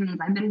several reasons,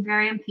 I've been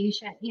very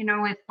impatient,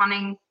 with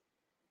wanting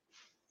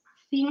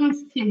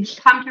things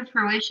to come to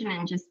fruition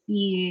and just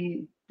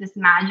be this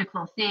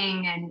magical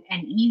thing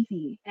and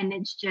easy. And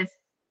it's just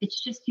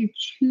you're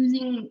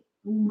choosing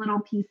little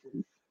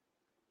pieces.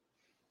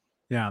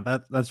 Yeah,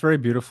 that's very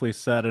beautifully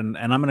said, and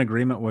I'm in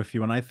agreement with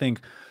you. And I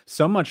think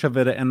so much of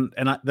it,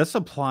 this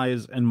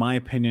applies, in my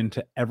opinion,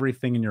 to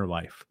everything in your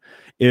life,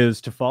 is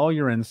to follow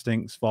your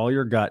instincts, follow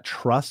your gut,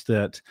 trust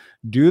it,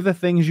 do the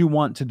things you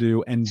want to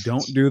do, and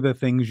don't do the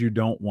things you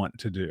don't want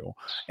to do.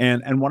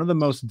 And one of the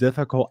most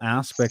difficult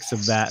aspects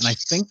of that, and I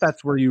think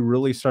that's where you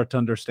really start to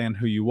understand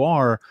who you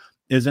are,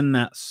 is in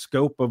that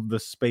scope of the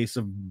space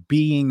of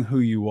being who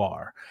you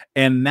are.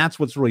 And that's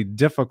what's really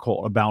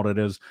difficult about it,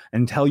 is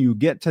until you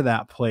get to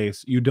that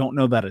place, you don't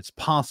know that it's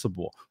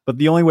possible. But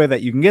the only way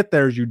that you can get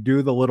there is you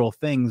do the little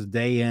things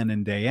day in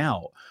and day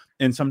out.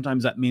 And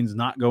sometimes that means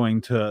not going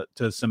to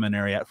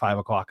seminary at 5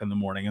 o'clock in the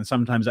morning. And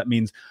sometimes that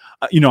means,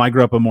 I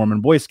grew up a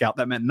Mormon Boy Scout.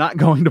 That meant not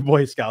going to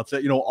Boy Scouts,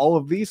 all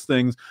of these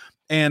things.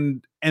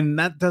 And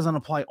that doesn't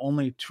apply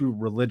only to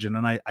religion.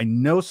 And I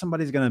know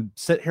somebody's going to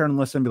sit here and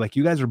listen and be like,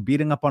 you guys are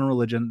beating up on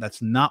religion.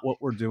 That's not what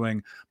we're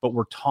doing. But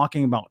we're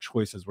talking about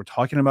choices. We're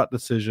talking about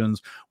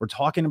decisions. We're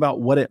talking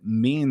about what it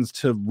means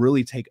to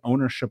really take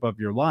ownership of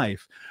your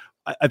life.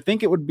 I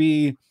think it would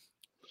be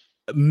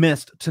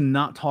missed to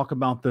not talk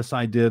about this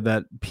idea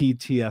that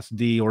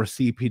PTSD or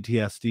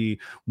CPTSD,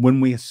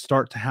 when we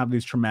start to have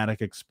these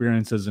traumatic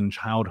experiences in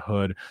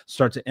childhood,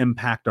 start to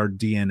impact our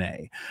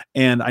DNA.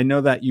 And I know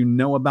that you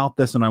know about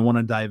this, and I want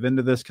to dive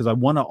into this because I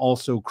want to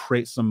also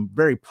create some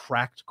very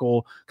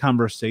practical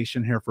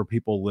conversation here for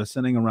people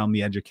listening around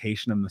the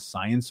education and the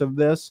science of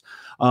this.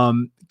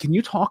 Can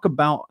you talk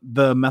about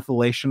the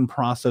methylation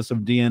process of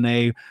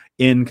DNA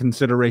in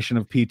consideration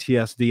of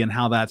PTSD and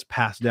how that's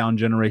passed down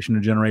generation to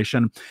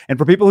generation? And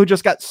for people who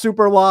just got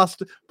super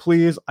lost,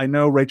 please, I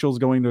know Rachel's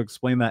going to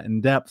explain that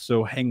in depth,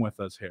 so hang with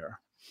us here.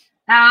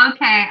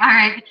 Okay. All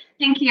right.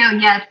 Thank you.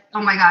 Yes.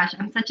 Oh my gosh.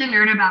 I'm such a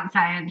nerd about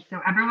science. So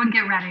everyone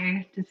get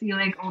ready to see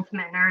like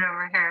ultimate nerd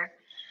over here.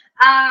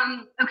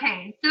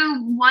 Okay. So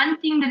one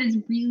thing that is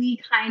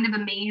really kind of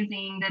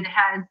amazing that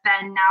has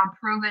been now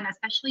proven,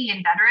 especially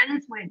in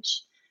veterans,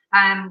 which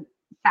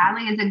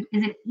sadly is an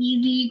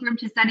easy group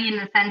to study in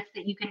the sense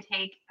that you can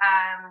take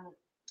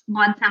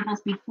blood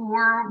samples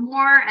before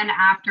war and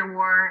after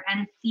war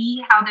and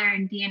see how their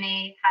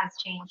DNA has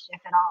changed, if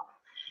at all.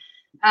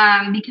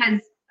 Because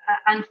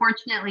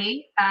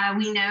unfortunately,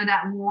 we know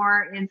that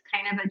war is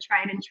kind of a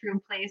tried and true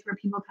place where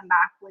people come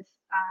back with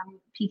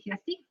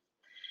PTSD.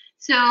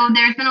 So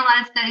there's been a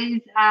lot of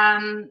studies,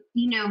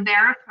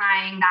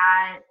 verifying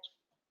that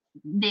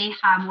they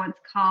have what's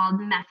called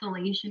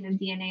methylation of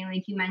DNA.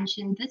 Like you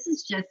mentioned, this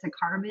is just a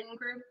carbon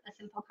group, a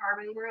simple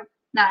carbon group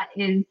that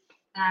is,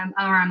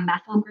 or a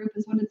methyl group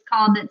is what it's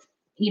called. That's,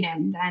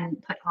 then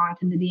put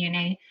onto the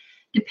DNA.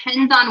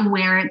 Depends on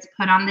where it's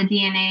put on the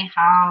DNA,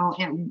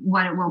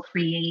 what it will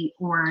create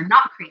or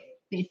not create,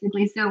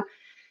 basically. So,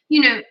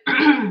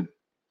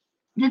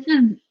 this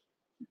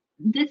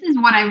is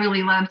what I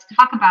really love to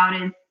talk about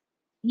is,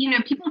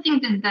 people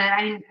think that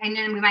I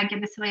know we might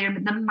get this later,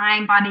 but the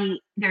mind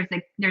body, there's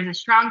a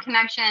strong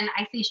connection.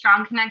 I say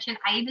strong connection.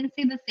 I even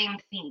say the same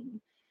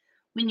thing.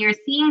 When you're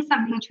seeing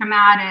something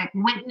traumatic,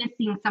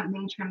 witnessing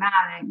something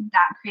traumatic,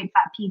 that creates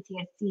that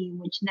PTSD,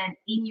 which then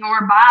in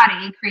your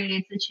body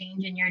creates a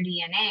change in your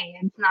DNA.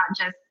 It's not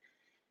just,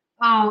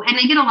 and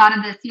I get a lot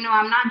of this, you're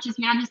not just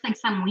like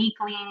some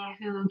weakling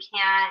who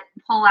can't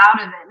pull out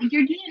of it. Like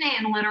your DNA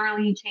is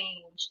literally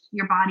changed.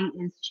 Your body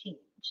is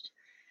changed.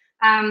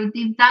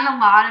 They've done a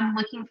lot of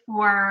looking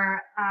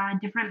for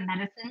different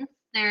medicines.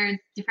 There's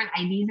different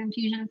IVs,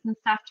 infusions and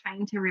stuff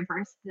trying to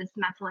reverse this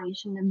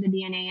methylation of the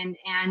DNA.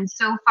 And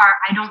so far,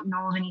 I don't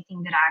know of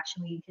anything that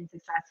actually can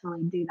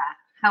successfully do that.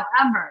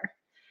 However,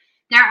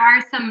 there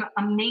are some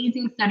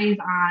amazing studies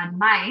on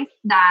mice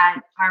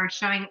that are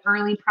showing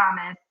early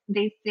promise.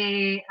 They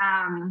say,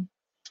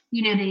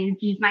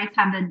 these mice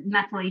have the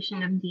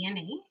methylation of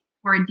DNA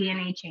or a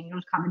DNA change,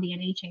 what's called a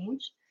DNA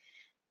change.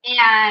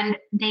 And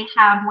they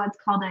have what's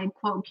called a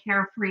quote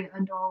carefree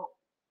adult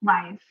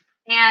life,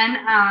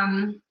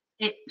 and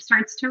it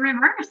starts to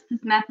reverse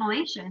this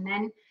methylation.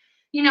 And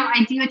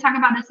I do talk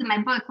about this in my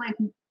book. Like,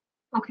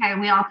 okay,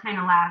 we all kind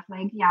of laugh,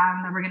 like, yeah,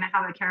 I'm never gonna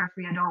have a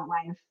carefree adult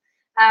life.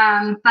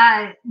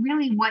 But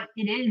really, what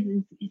it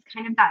is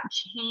kind of that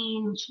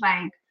change.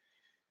 Like,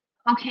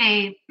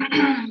 okay,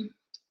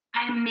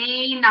 I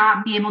may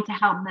not be able to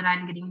help that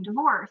I'm getting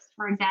divorced,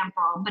 for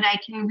example, but I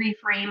can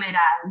reframe it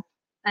as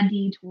a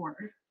detour.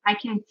 I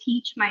can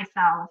teach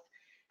myself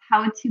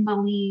how to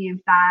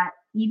believe that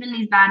even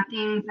these bad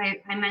things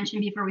I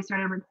mentioned before we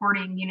started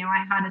recording,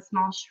 I had a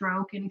small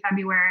stroke in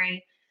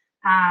February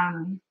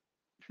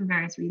for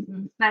various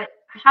reasons, but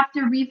I have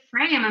to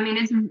reframe. I mean,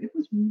 it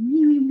was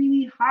really,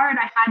 really hard.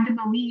 I had to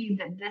believe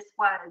that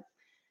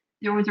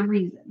there was a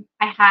reason.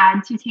 I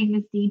had to take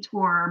this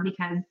detour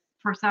because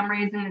for some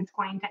reason it's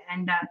going to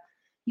end up,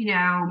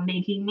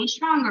 making me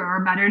stronger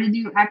or better to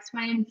do X,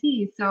 Y, and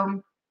Z.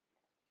 So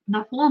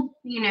the whole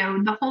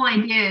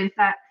idea is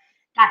that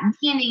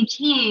DNA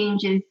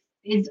change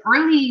is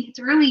early. It's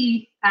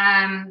early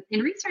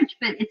in research,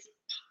 but it's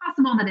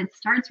possible that it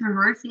starts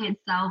reversing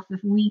itself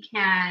if we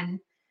can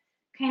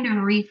kind of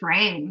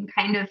reframe,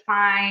 kind of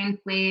find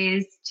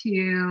ways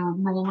to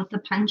roll with the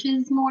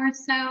punches more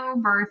so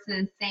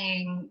versus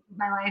saying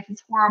my life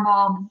is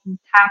horrible, this is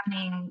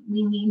happening.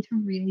 We need to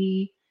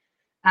really,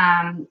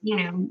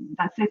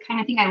 that's the kind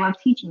of thing I love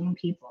teaching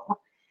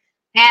people.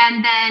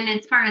 And then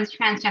as far as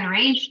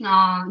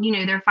transgenerational,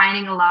 they're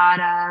finding a lot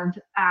of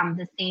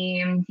the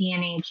same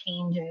DNA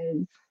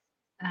changes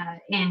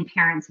in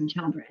parents and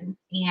children.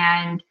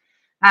 And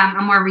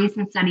a more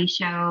recent study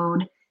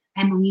showed,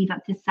 I believe,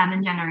 up to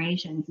 7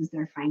 generations is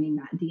they're finding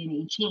that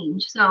DNA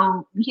change.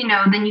 So,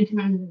 then you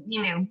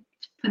can,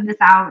 put this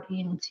out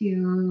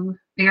into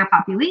bigger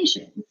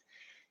populations.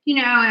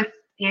 If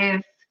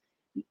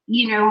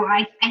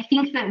I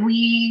think that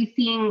we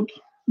think,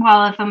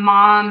 well, if a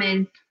mom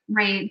is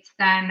raped,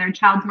 then their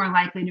child's more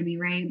likely to be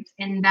raped,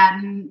 and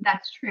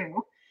that's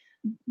true.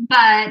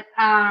 But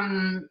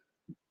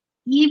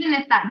even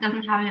if that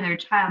doesn't happen to their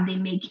child, they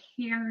may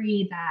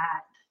carry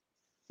that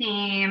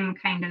same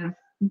kind of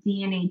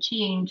DNA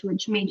change,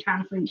 which may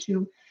translate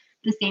to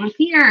the same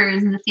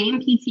fears, the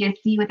same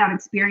PTSD without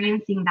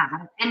experiencing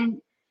that.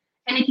 And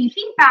if you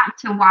think back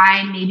to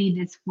why maybe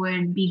this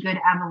would be good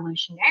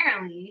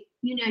evolutionarily,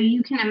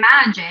 you can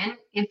imagine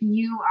if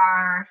you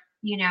are,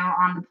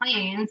 on the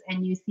plains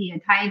and you see a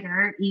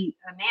tiger eat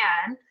a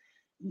man,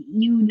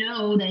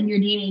 then your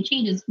DNA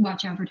changes,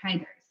 watch out for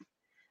tigers.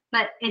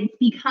 But it's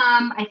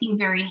become, I think,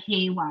 very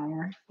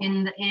haywire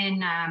in the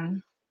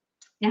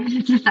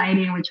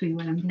society in which we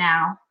live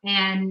now.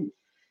 And,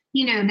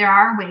 there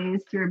are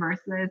ways to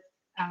reverse this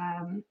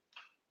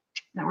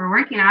that we're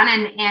working on.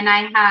 And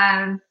I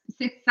have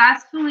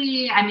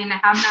successfully, I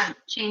have not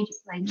changed,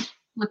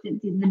 looked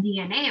at the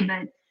DNA,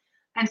 but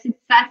I've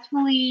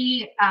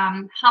successfully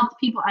helped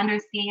people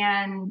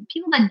understand,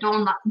 people that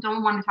don't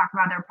want to talk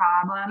about their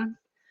problems.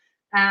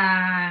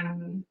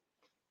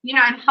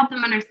 I've helped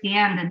them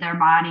understand that their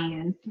body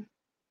is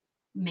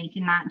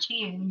making that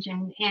change.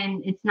 And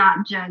it's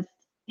not just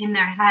in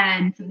their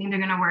head, something they're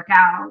going to work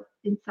out.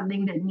 It's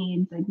something that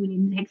needs, we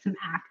need to take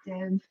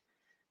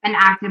an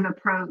active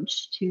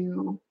approach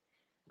to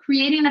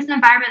creating this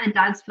environment that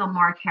does feel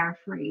more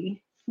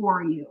carefree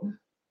for you.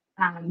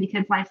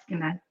 Because life's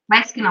gonna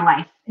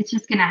life. It's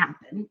just gonna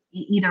happen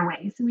either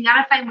way. So we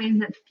gotta find ways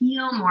that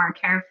feel more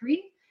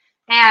carefree,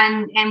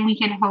 and we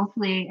can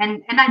hopefully,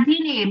 and that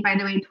DNA, by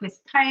the way,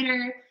 twists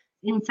tighter.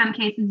 In some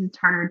cases, it's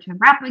harder to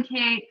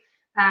replicate.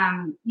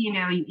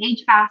 You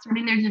age faster.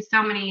 There's just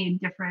so many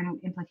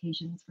different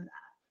implications for that.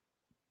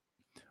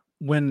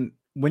 When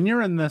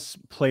you're in this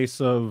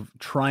place of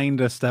trying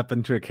to step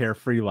into a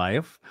carefree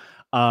life,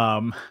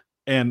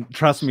 and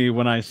trust me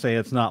when I say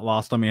it's not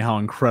lost on me how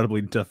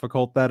incredibly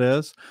difficult that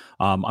is.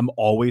 I'm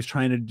always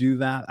trying to do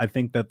that. I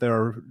think that there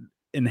are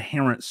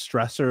inherent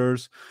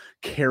stressors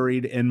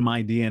carried in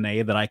my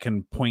DNA that I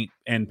can point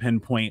and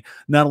pinpoint,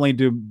 not only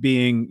to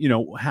being,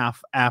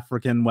 half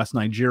African, West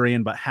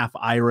Nigerian, but half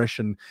Irish,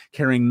 and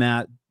carrying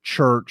that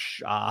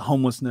church,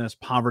 homelessness,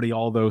 poverty,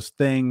 all those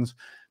things.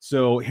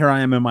 So here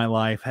I am in my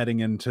life heading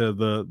into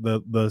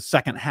the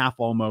second half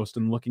almost,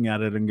 and looking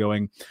at it and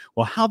going,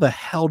 well, how the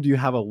hell do you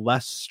have a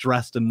less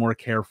stressed and more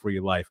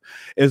carefree life?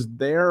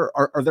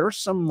 Are there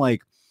some,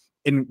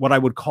 in what I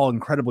would call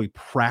incredibly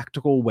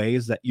practical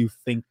ways that you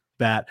think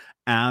that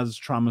as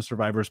trauma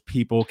survivors,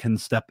 people can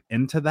step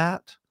into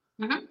that?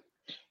 Mm-hmm.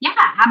 Yeah,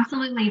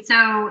 absolutely.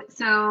 So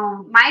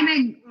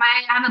I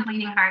have a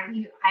bleeding heart.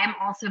 I am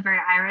also very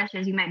Irish,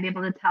 as you might be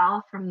able to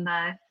tell from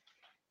the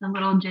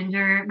little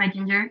my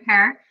ginger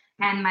hair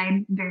and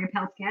my very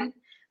pale skin.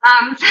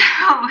 So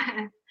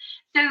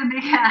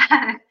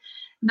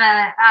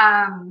the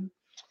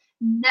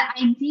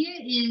idea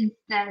is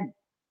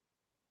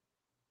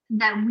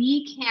that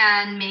we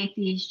can make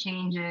these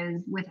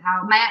changes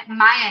without,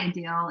 my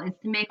ideal is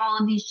to make all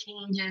of these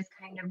changes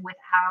kind of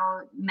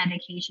without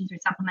medications or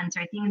supplements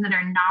or things that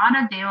are not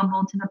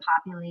available to the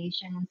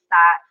populations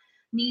that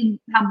need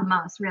help the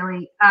most,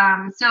 really.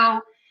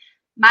 So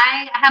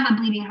I have a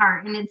bleeding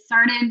heart, and it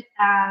started,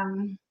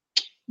 I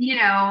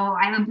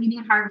have a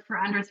bleeding heart for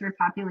underserved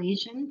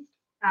populations.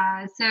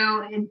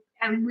 So it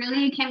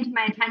really came to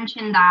my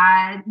attention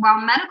that while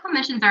medical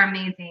missions are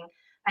amazing,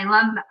 I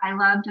love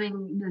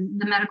doing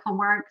the medical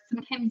work.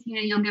 Sometimes,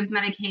 you'll give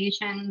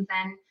medications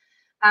and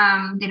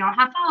they don't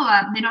have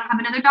follow-up. They don't have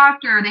another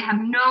doctor. They have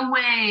no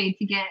way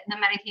to get the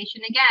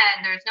medication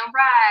again. There's no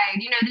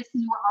ride. This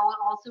is what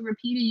also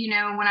repeated,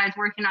 when I was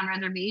working on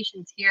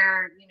reservations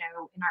here, in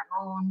our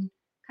own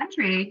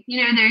country.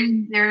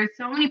 There's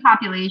so many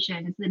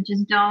populations that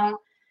just don't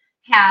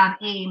have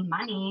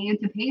money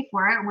to pay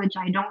for it, which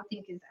I don't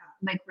think is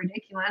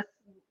ridiculous.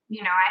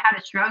 I had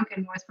a stroke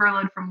and was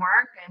furloughed from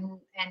work, and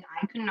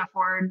I couldn't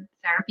afford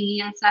therapy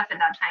and stuff at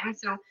that time.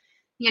 So,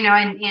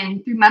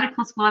 and through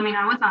medical school,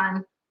 I was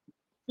on,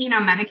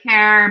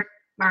 Medicaid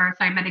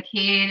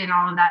and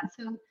all of that.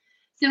 So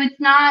it's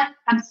not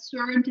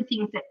absurd to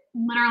think that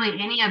literally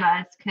any of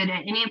us could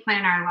at any point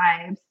in our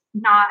lives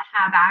not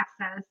have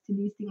access to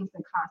these things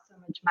that cost so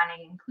much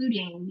money,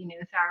 including,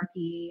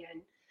 therapy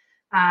and,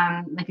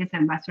 like I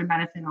said, Western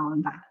medicine, all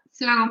of that.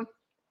 So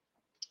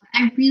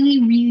I really,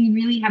 really,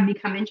 really have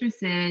become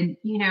interested,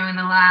 in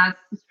the last,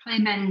 it's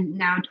probably been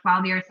now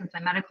 12 years since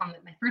my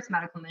first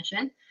medical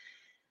mission.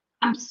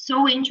 I'm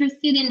so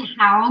interested in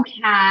how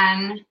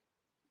can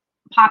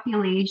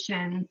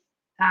populations,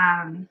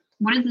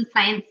 what does the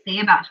science say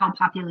about how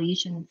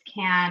populations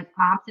can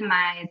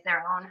optimize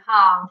their own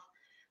health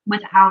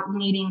without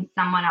needing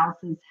someone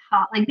else's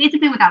help, like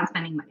basically without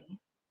spending money.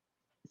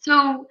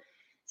 So,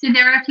 so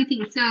there are a few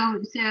things. So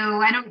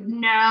I don't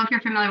know if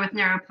you're familiar with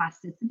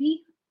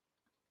neuroplasticity.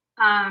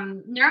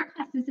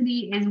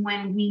 Neuroplasticity is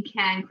when we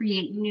can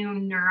create new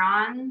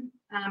neuron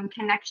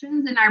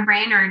connections in our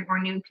brain or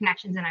new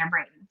connections in our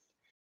brains.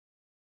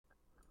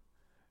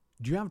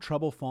 Do you have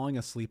trouble falling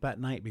asleep at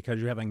night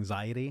because you have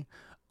anxiety?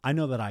 I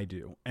know that I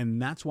do,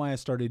 and that's why I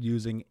started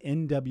using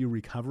NW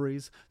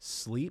Recovery's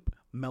sleep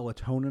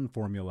melatonin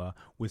formula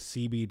with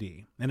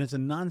CBD. And it's a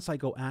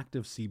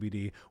non-psychoactive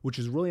CBD, which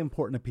is really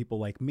important to people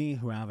like me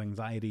who have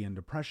anxiety and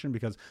depression,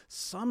 because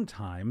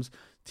sometimes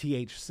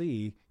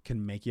THC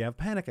can make you have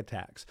panic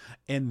attacks,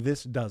 and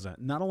this doesn't.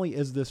 Not only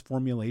is this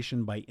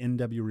formulation by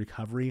NW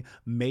Recovery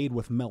made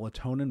with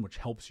melatonin, which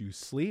helps you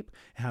sleep,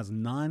 it has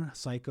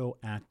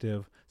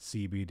non-psychoactive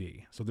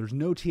CBD. So there's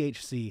no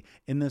THC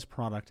in this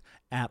product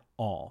at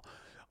all.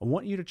 I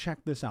want you to check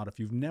this out. If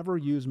you've never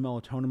used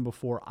melatonin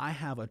before, I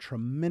have a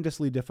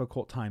tremendously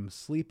difficult time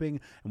sleeping.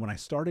 And when I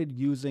started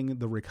using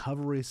the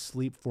Recovery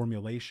Sleep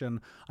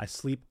formulation, I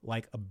sleep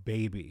like a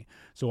baby.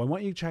 So I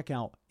want you to check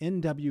out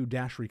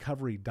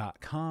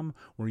nw-recovery.com,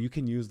 where you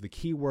can use the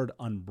keyword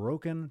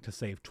unbroken to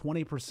save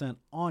 20%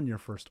 on your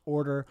first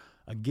order.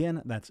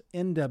 Again, that's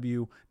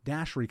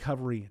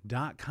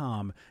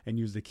nw-recovery.com and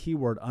use the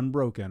keyword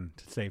unbroken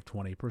to save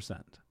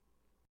 20%.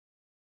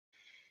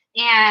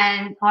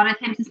 And a lot of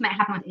times this might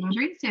happen with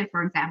injuries. So,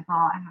 for example,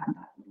 I had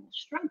that little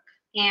stroke,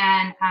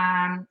 and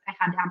I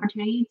had the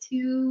opportunity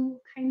to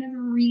kind of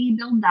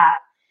rebuild that.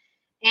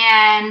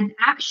 And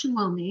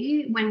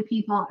actually, when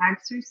people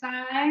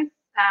exercise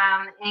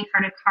any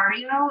kind of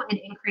cardio,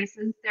 it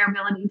increases their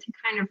ability to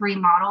kind of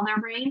remodel their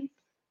brain,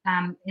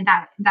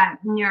 that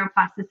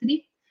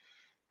neuroplasticity.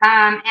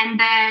 And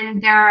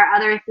then there are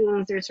other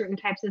things. There are certain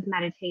types of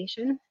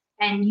meditation,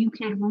 and you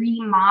can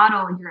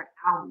remodel your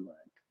outlook.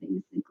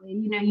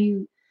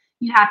 Basically,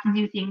 you have to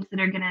do things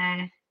that are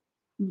gonna,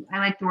 I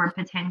like the word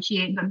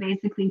potentiate, but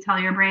basically tell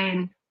your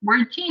brain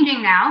we're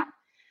changing now.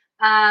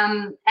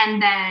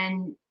 And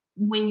then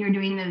when you're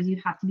doing those, you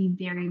have to be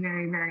very,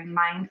 very, very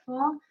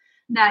mindful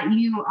that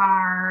you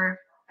are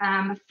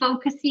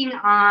focusing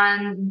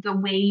on the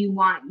way you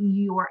want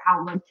your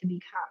outlook to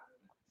become.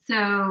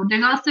 So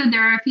there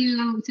are a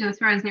few. So as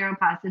far as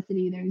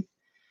neuroplasticity, there's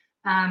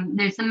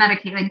some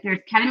medication, like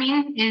there's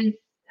ketamine is.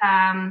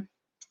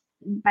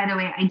 By the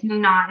way, I do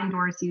not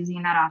endorse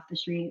using that off the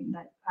street,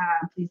 but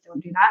please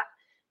don't do that.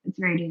 It's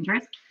very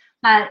dangerous.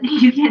 But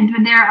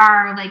there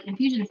are like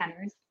infusion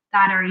centers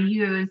that are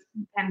used,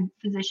 and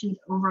physicians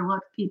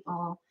overlook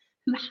people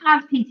who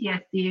have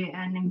PTSD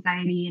and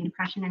anxiety and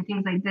depression and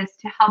things like this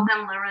to help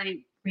them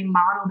literally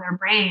remodel their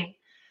brain.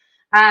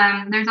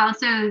 There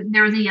was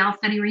a Yale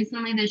study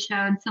recently that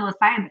showed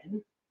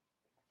psilocybin.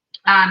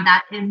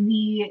 That is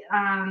the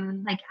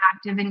like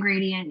active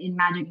ingredient in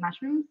magic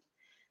mushrooms.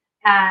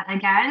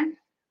 Again,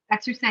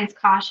 exercise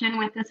caution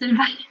with this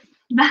advice,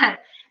 but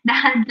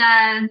that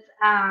does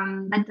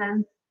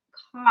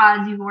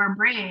cause your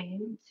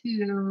brain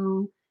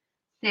to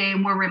say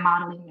we're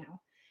remodeling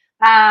now.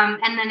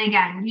 And then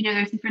again,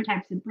 there's different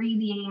types of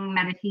breathing,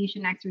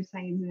 meditation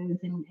exercises,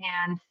 and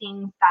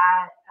things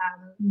that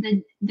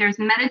there's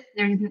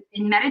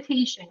in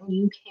meditation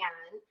you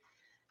can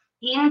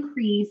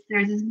increase.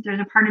 There's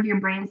a part of your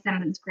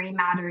brainstem that's gray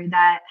matter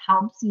that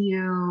helps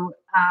you.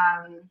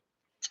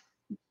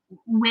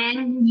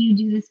 When you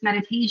do this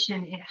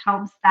meditation, it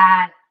helps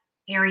that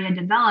area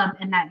develop,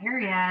 and that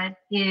area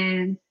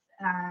is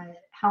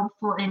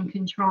helpful in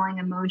controlling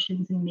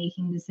emotions and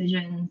making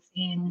decisions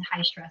in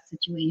high stress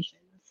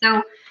situations.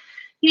 So,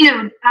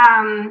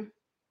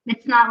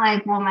 it's not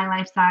like, well, my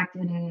life sucked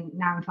and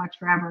now I'm fucked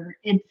forever.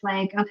 It's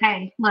like,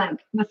 okay,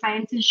 look, the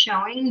science is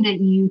showing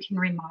that you can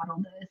remodel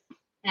this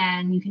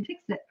and you can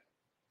fix it.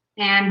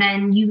 And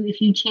then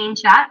if you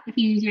change that, if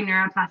you use your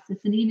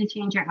neuroplasticity to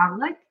change your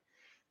outlook,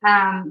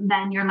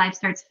 then your life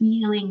starts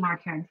feeling more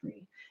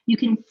carefree. You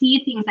can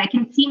see things. I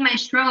can see my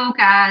stroke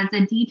as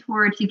a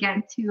detour to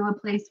get to a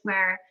place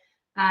where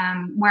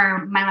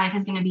my life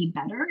is going to be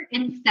better,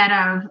 instead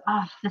of,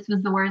 oh, this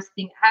was the worst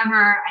thing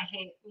ever. I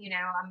hate,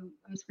 I'm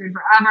screwed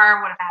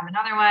forever. What if I have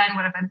another one?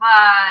 What if I blah?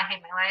 I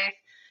hate my life.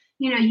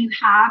 You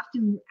have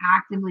to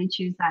actively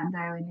choose that,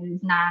 though. And it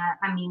is not,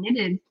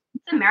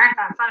 it's a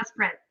marathon. It's not a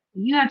sprint.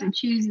 You have to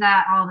choose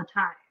that all the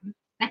time.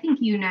 I think,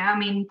 you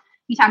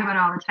talk about it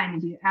all the time.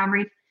 You do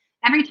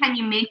every time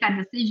you make that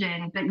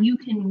decision, but you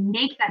can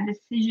make that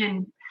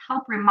decision,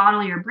 help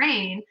remodel your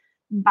brain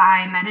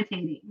by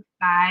meditating,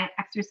 by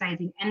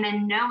exercising, and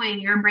then knowing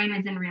your brain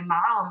is in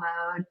remodel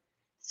mode.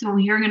 So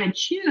you're going to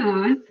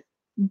choose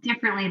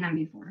differently than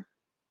before.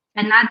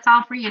 And that's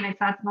all free and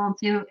accessible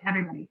to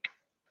everybody.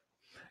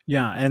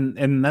 Yeah,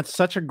 and that's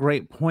such a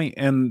great point,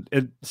 and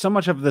so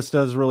much of this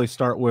does really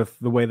start with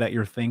the way that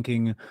you're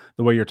thinking,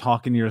 the way you're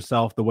talking to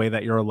yourself, the way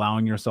that you're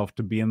allowing yourself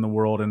to be in the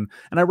world, and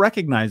I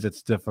recognize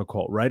it's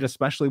difficult, right?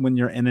 Especially when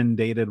you're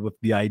inundated with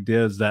the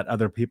ideas that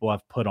other people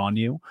have put on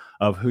you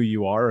of who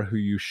you are or who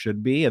you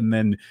should be, and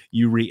then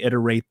you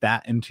reiterate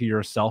that into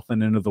yourself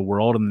and into the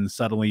world, and then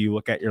suddenly you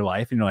look at your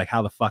life and you're like,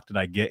 how the fuck did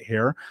I get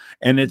here?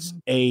 And it's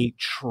Mhm. a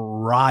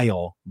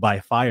trial by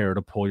fire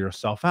to pull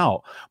yourself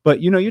out.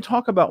 But you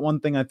talk about one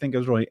thing I think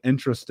is really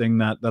interesting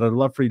that I'd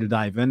love for you to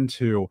dive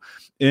into,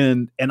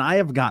 and I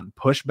have gotten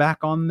pushback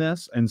on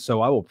this, and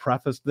so I will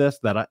preface this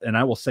and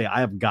I will say I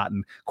have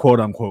gotten quote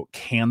unquote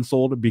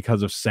canceled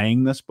because of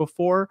saying this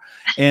before,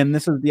 and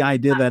this is the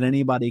idea that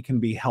anybody can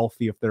be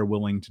healthy if they're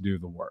willing to do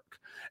the work,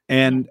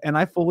 Yeah. and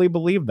I fully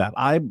believe that.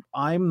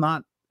 I'm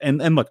not.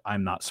 And look,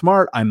 I'm not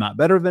smart. I'm not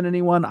better than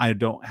anyone. I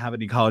don't have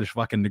any college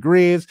fucking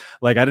degrees.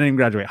 Like, I didn't even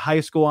graduate high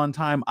school on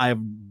time. I've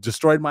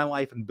destroyed my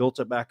life and built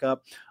it back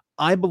up.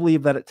 I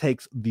believe that it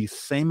takes the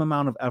same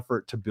amount of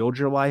effort to build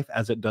your life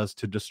as it does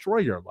to destroy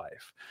your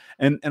life.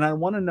 And I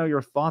want to know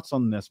your thoughts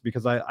on this,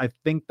 because I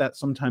think that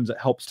sometimes it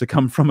helps to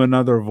come from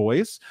another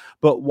voice.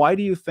 But why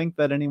do you think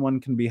that anyone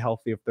can be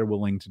healthy if they're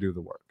willing to do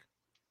the work?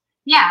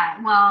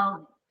 Yeah,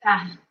 well,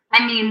 I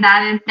mean,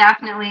 that is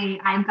definitely,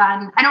 I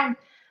don't,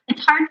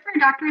 it's hard for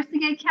doctors to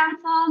get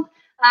canceled.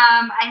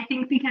 I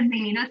think because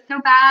they need us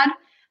so bad.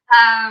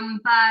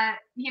 But,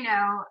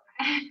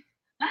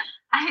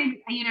 I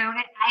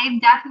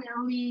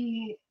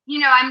definitely,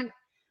 I'm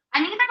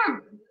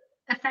either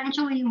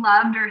essentially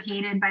loved or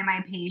hated by my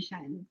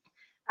patients.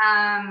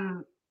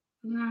 Um,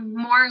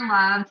 More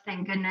loved,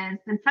 thank goodness,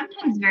 but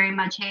sometimes very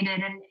much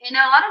hated. And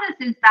a lot of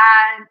this is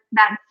that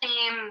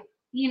same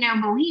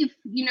belief.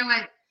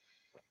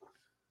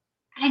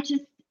 I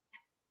just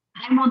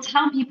I will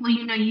tell people,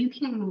 you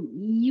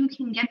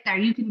can get there.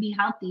 You can be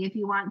healthy if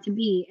you want to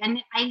be. And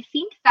I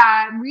think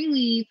that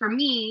really for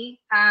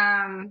me,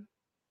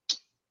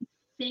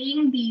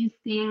 saying these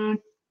things,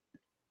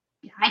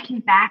 I can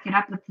back it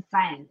up with the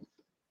science.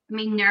 I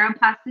mean,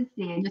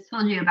 neuroplasticity, I just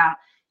told you about.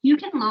 You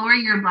can lower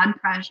your blood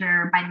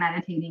pressure by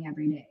meditating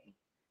every day.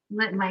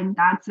 Like,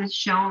 that's a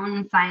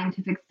shown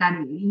scientific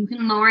study. You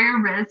can lower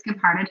your risk of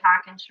heart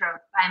attack and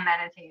stroke by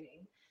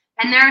meditating.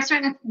 And there are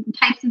certain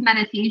types of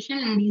meditation,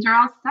 and these are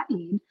all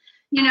studied.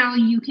 Your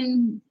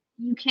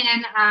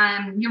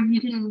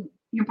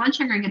blood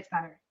sugar gets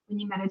better when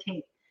you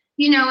meditate.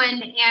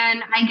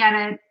 And I get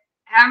it.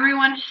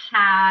 Everyone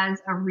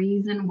has a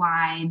reason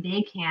why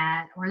they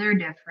can't, or they're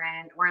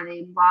different, or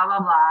they blah blah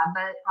blah.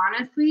 But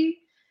honestly,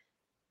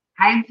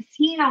 I've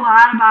seen a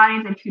lot of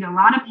bodies. I treat a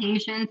lot of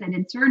patients. I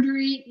did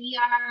surgery,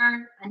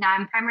 ER, and now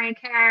I'm primary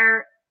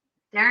care.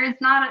 There's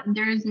no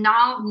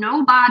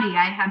body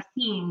I have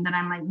seen that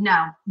I'm like,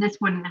 no, this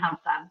wouldn't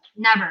help them.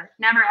 Never,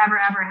 never, ever,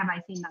 ever have I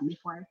seen that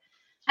before.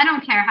 I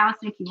don't care how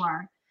sick you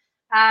are.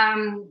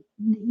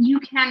 You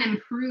can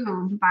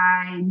improve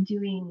by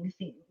doing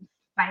things,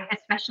 by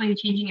especially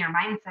changing your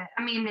mindset.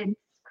 I mean, it's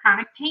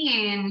chronic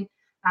pain,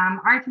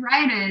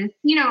 arthritis.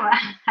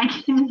 I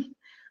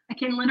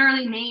can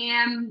literally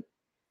name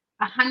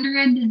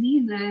 100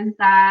 diseases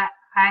that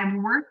I've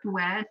worked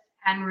with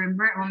and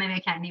revert. Well, maybe I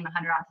can't name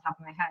 100 off the top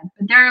of my head,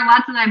 but there are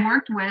lots that I've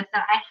worked with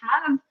that I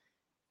have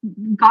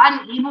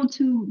gotten able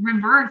to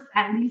reverse,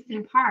 at least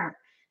in part.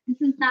 This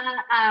is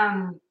not,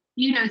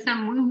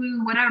 some woo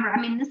woo, whatever. I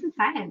mean, this is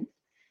science,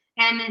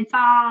 and it's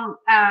all,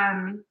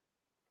 again,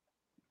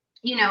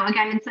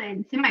 it's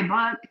in my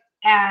book.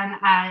 And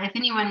if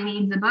anyone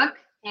needs a book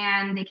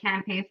and they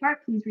can't pay for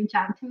it, please reach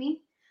out to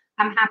me.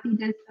 I'm happy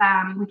to,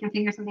 we can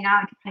figure something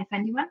out. I can probably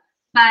send you one.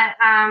 But,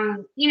 I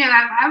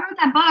wrote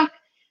that book.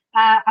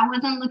 I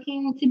wasn't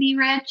looking to be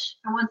rich.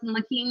 I wasn't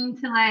looking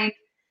to like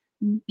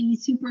be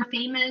super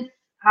famous.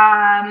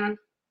 That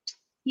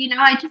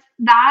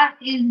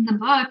is the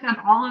book of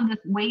all of the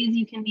ways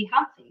you can be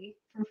healthy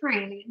for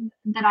free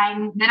that I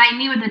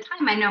knew at the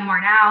time. I know more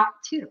now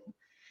too.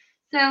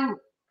 So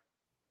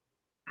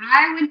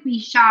I would be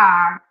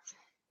shocked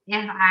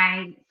if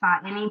I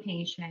saw any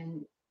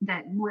patient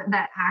that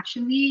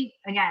actually,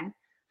 again,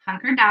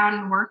 hunkered down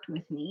and worked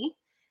with me,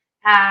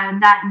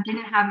 that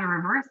didn't have a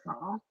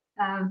reversal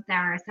of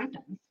their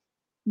symptoms.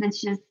 That's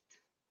just,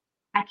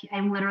 I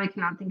literally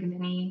cannot think of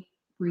any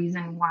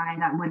reason why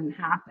that wouldn't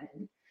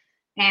happen.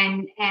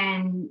 And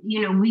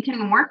we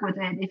can work with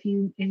it. If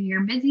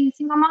you're a busy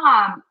single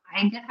mom,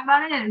 I get how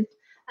that is.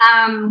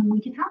 We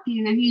can help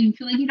you if you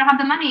feel like you don't have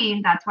the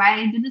money. That's why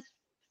I did this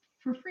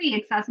for free,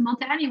 accessible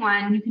to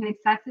anyone. You can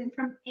access it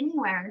from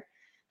anywhere.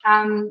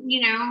 Um, you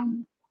know,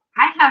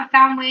 I have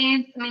found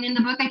ways. I mean, in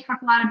the book, I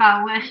talk a lot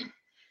about when,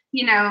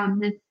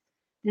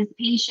 this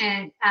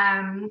patient,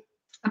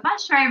 a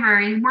bus driver,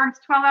 he works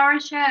 12-hour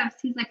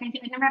shifts. He's like, I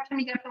never have time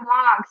to get up and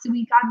walk. So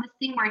we got this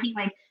thing where he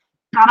like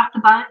got off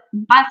the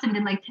bus and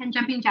did like 10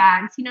 jumping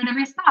jacks, at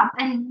every stop.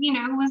 And,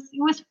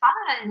 it was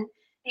fun.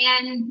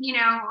 And,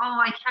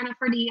 I can't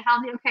afford to eat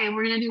healthy. Okay,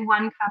 we're going to do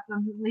 1 cup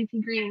of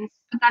leafy greens,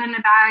 put that in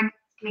a bag,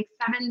 make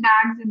 7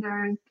 bags of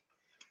those,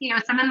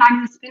 7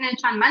 bags of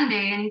spinach on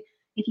Monday. And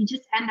if you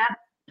just end up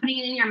putting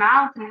it in your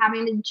mouth and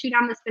having to chew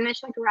down the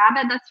spinach like a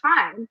rabbit, that's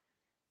fine.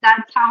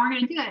 That's how we're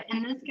going to do it.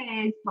 And this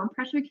guy's blood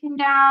pressure came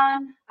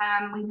down.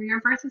 We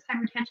reversed his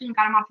hypertension,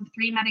 got him off of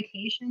 3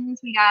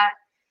 medications. We got,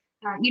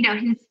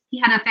 he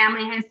had a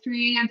family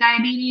history of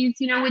diabetes,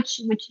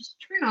 which is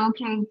true,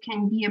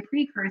 can be a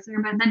precursor,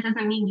 but that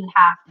doesn't mean you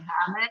have to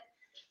have it.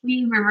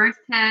 We reversed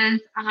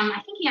his,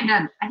 I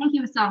think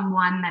he was still on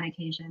 1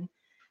 medication.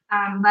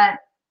 But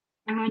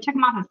I mean, we took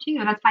him off of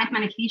 2. That's 5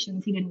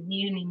 medications he didn't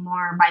need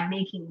anymore by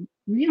making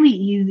really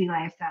easy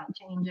lifestyle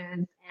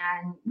changes.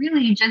 And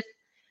really just,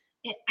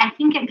 I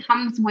think it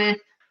comes with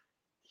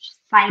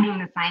citing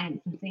the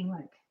science and saying,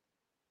 look,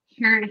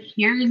 here's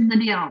the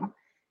deal.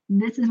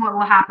 This is what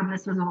will happen.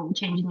 This is what will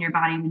change in your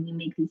body when you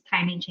make these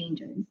tiny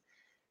changes.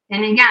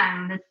 And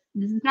again,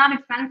 this is not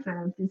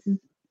expensive. This is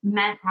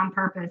meant on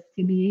purpose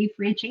to be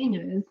free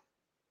changes.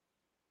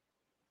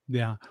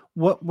 Yeah.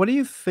 What do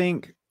you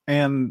think?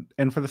 And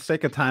for the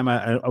sake of time,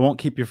 I won't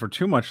keep you for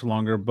too much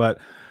longer, but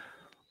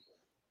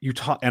you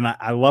talk, and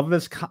I love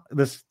this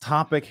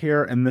topic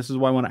here, and this is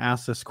why I want to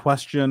ask this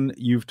question.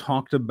 You've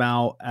talked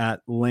about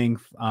at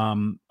length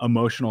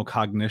emotional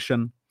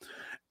cognition,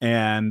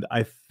 and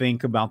I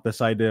think about this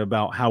idea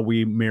about how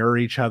we mirror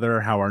each other,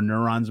 how our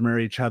neurons mirror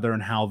each other,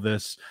 and how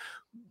this.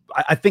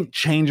 I think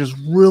change is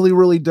really,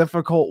 really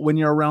difficult when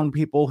you're around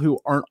people who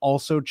aren't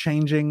also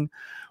changing.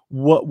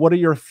 What are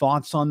your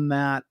thoughts on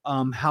that?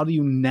 How do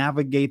you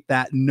navigate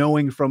that,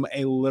 knowing from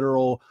a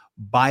literal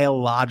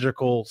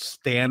biological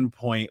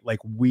standpoint, like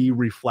we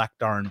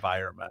reflect our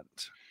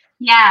environment?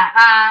 Yeah,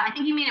 I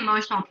think you mean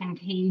emotional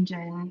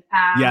contagion.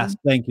 Yes,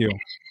 thank you.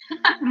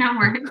 No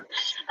worries.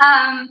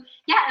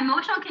 Yeah,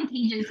 emotional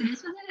contagion. So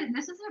this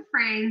was a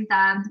phrase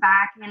dubbed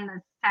back in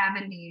the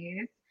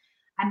 70s,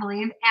 I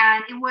believe,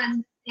 and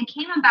it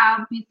came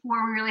about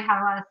before we really had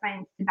a lot of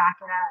science to back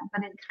it up.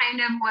 But it kind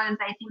of was,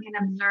 I think, an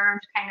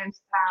observed kind of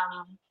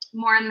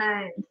more in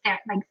the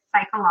like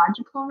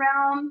psychological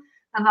realm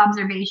of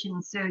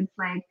observation. So it's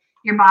like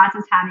your boss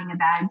is having a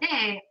bad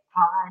day,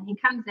 and he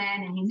comes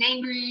in and he's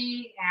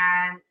angry,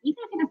 and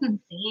even if he doesn't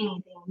say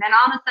anything, then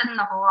all of a sudden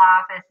the whole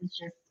office is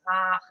just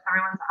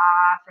everyone's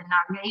off and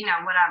not,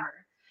 whatever.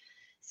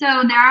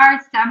 So there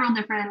are several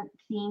different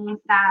things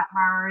that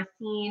are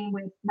seen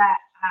with that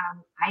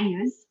I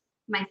use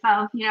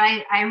myself.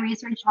 I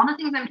research all the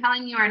things I'm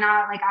telling you are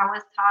not like I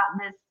was taught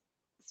this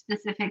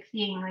specific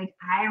thing. Like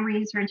I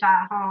research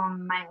at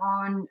home my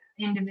own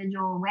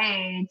individual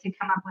way to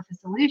come up with a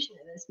solution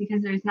to this,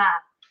 because there's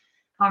not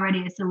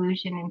already a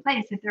solution in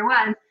place. If there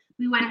was,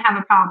 we wouldn't have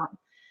a problem.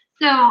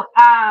 So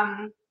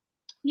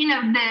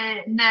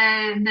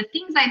the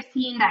things I've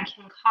seen that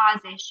can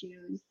cause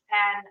issues,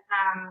 and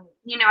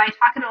I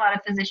talk at a lot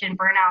of physician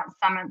burnout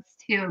summits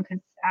too,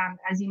 because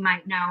as you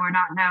might know or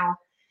not know,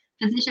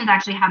 physicians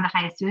actually have the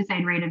highest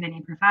suicide rate of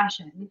any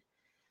profession.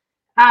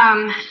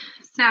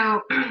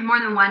 So more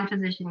than 1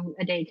 physician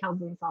a day kills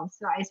themselves.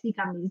 So I speak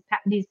on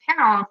these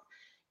panels,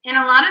 and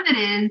a lot of it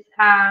is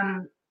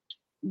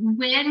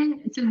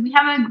so we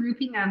have a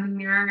grouping of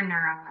mirror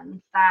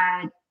neurons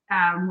that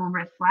will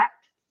reflect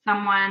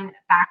someone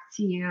back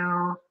to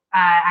you.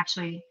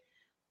 Actually,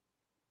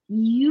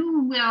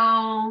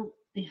 your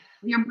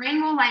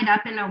brain will light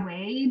up in a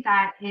way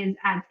that is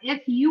as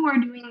if you are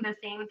doing the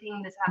same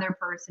thing this other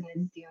person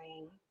is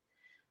doing.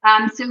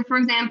 So for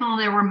example,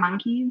 there were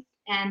monkeys,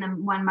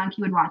 and one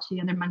monkey would watch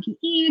the other monkey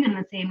eat, and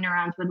the same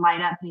neurons would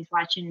light up, and he's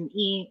watching him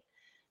eat.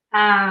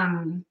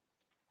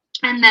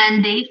 And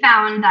then they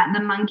found that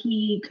the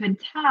monkey could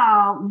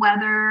tell what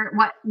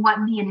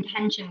the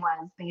intention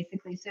was,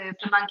 basically. So if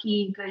the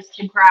monkey goes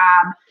to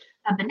grab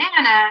a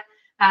banana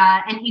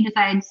and he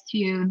decides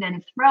to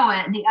then throw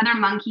it, the other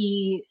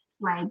monkey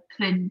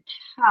could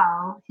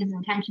tell his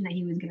intention that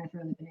he was going to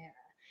throw the banana.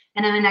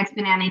 And then the next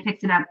banana, he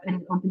picks it up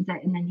and opens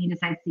it, and then he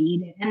decides to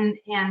eat it. And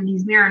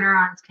these mirror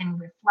neurons can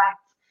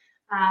reflect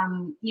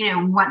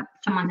what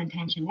someone's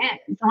intention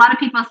is. A lot of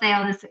people say,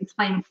 oh, this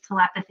explains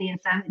telepathy and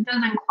stuff. It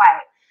doesn't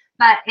quite.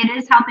 But it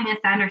is helping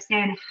us to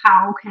understand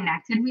how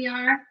connected we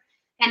are.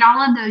 And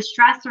all of those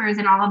stressors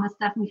and all of the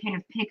stuff we kind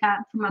of pick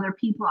up from other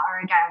people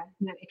are, again,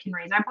 it can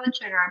raise our blood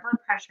sugar, our blood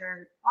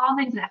pressure, all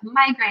things that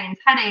migraines,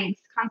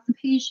 headaches,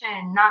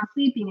 constipation, not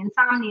sleeping,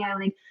 insomnia.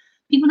 Like,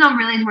 people don't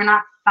realize we're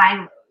not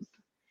silos.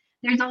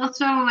 There's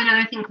also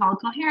another thing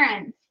called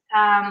coherence.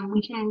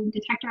 We can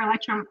detect our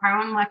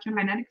own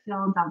electromagnetic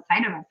fields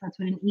outside of us. That's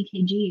what an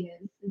EKG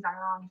is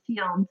our own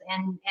fields.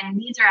 And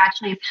these are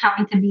actually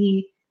found to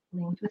be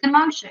linked with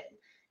emotion.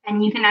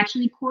 And you can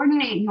actually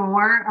coordinate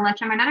your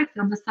electromagnetic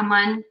field with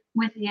someone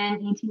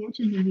within 18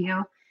 inches of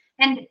you.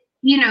 And,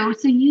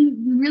 so you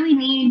really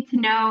need to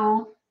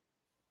know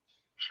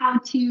how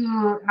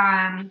to,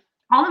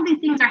 all of these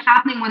things are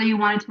happening whether you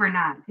want it to or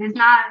not. It's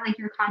not like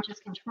your conscious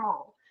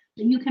control,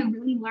 but you can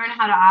really learn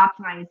how to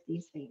optimize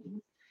these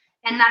things.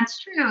 And that's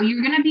true.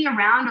 You're going to be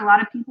around a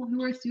lot of people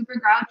who are super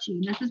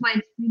grouchy. This is why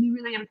it's really,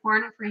 really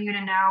important for you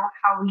to know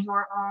how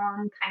your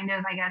own kind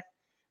of,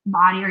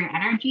 body or your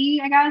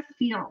energy,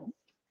 feels.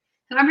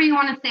 However you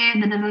want to say it,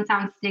 that doesn't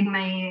sound stigma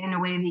in a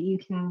way that you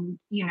can,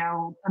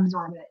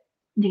 absorb it,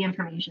 the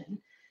information.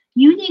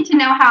 You need to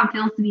know how it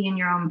feels to be in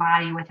your own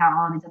body without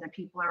all these other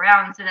people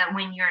around, so that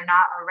when you're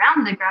not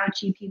around the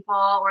grouchy people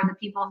or the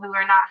people who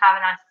are not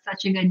having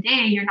such a good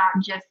day, you're not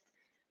just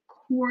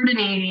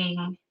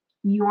coordinating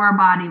your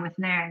body with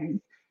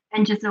theirs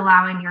and just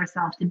allowing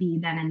yourself to be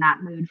then in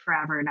that mood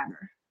forever and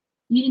ever.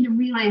 You need to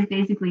realize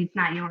basically it's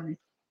not yours.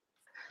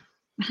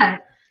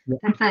 But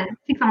it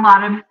takes some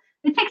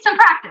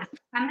practice.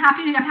 I'm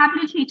happy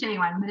to teach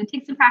anyone, but it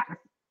takes some practice.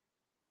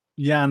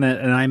 Yeah, and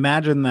I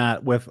imagine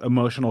that with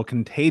emotional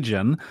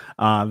contagion,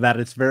 that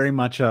it's very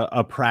much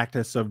a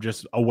practice of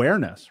just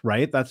awareness,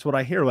 right? That's what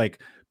I hear.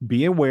 Like,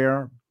 be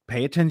aware,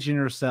 pay attention to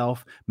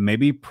yourself,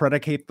 maybe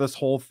predicate this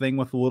whole thing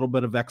with a little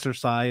bit of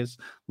exercise,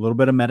 a little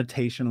bit of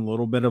meditation, a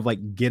little bit of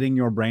like getting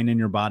your brain and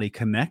your body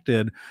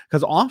connected.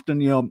 Because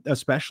often,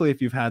 especially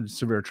if you've had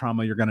severe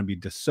trauma, you're going to be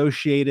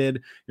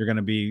dissociated. You're going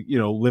to be,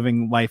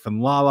 living life in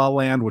la la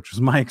land, which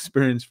was my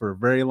experience for a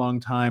very long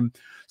time.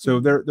 So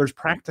there's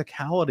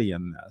practicality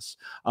in this.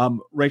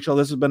 Rachel,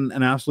 this has been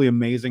an absolutely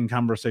amazing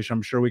conversation.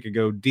 I'm sure we could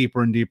go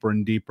deeper and deeper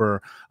and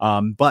deeper.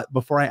 But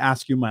before I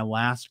ask you my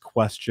last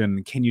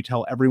question, can you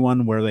tell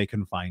everyone where they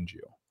can find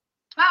you?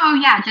 Oh,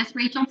 yeah, just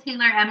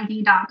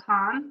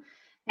RachelTaylorMD.com.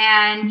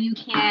 And you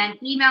can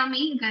email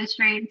me, go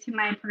straight to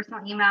my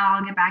personal email.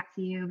 I'll get back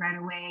to you right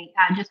away.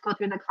 Just go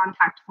through the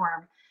contact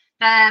form.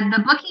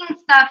 The booking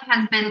stuff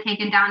has been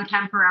taken down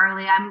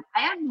temporarily. I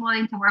am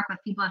willing to work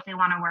with people if they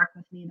want to work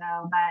with me,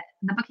 though. But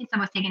the booking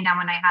stuff was taken down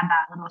when I had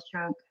that little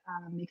stroke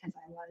because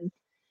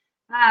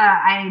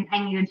I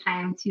needed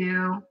time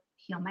to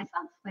heal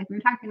myself, like we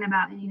were talking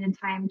about. I needed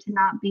time to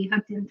not be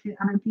hooked into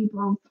other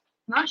people's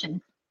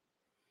emotions.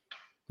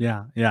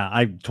 Yeah,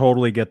 I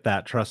totally get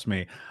that. Trust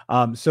me.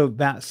 So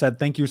that said,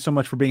 thank you so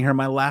much for being here.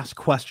 My last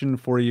question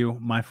for you,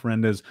 my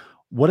friend, is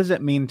what does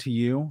it mean to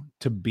you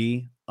to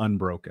be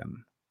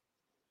unbroken?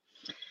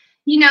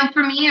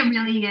 For me, it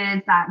really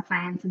is that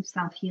science of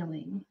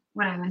self-healing.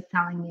 What I was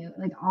telling you,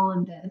 like all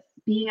of this,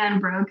 being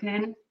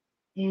unbroken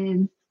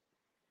is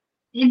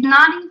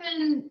not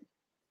even,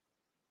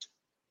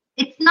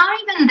 it's not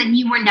even that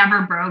you were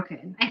never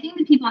broken. I think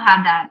that people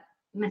have that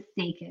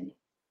mistaken.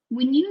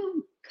 When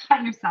you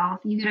cut yourself,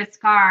 you get a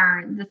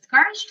scar. The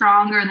scar is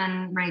stronger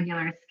than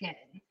regular skin.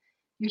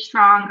 You're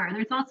stronger.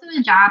 There's also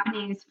a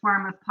Japanese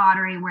form of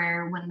pottery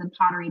where when the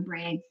pottery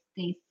breaks,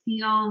 they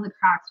seal the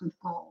cracks with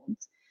gold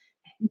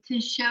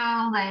to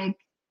show like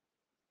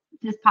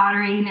this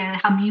pottery,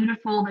 how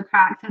beautiful the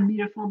cracks, how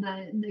beautiful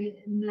the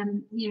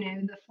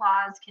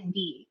flaws can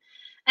be.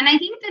 And I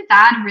think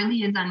that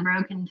really is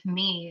unbroken to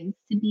me, is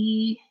to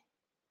be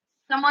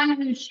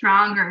someone who's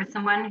stronger,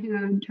 someone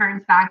who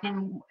turns back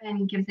and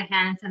gives a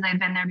hand and says, I've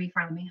been there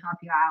before, let me help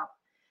you out.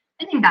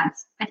 I think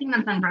that's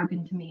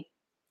unbroken to me.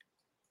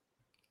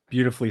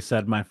 Beautifully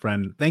said, my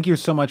friend. Thank you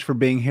so much for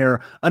being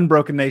here.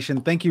 Unbroken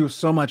Nation, thank you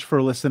so much for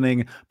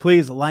listening.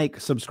 Please like,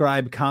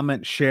 subscribe,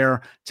 comment,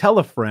 share, tell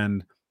a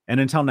friend.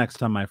 And until next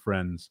time, my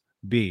friends,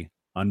 be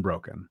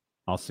unbroken.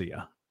 I'll see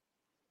ya.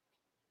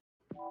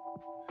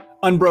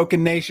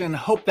 Unbroken Nation,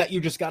 hope that you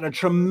just got a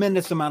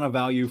tremendous amount of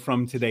value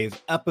from today's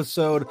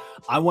episode.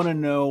 I want to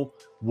know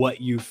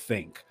what you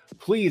think.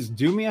 Please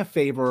do me a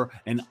favor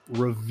and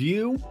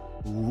review,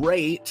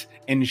 rate,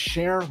 and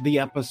share the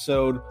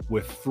episode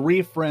with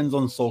 3 friends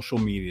on social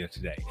media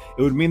today.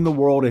 It would mean the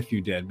world if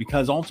you did,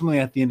 because ultimately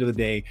at the end of the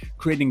day,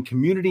 creating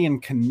community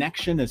and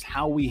connection is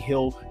how we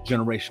heal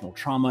generational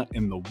trauma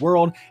in the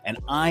world. And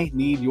I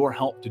need your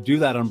help to do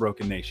that,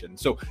 Unbroken Nation.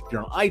 So if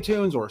you're on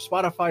iTunes or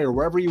Spotify or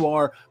wherever you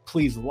are,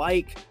 please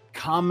like,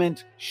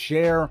 comment,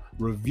 share,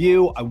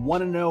 review. I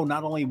want to know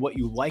not only what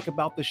you like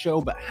about the show,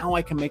 but how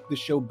I can make the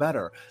show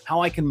better,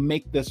 how I can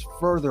make this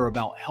further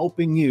about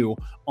helping you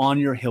on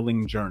your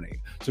healing journey.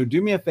 So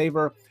do me a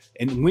favor,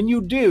 and when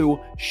you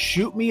do,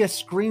 shoot me a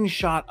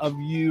screenshot of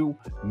you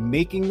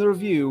making the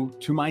review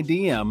to my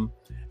DM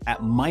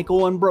at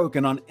Michael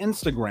Unbroken on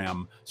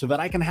Instagram so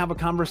that I can have a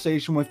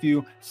conversation with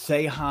you,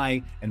 say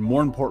hi, and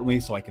more importantly,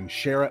 so I can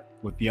share it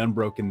with the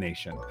Unbroken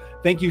Nation.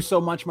 Thank you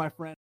so much, my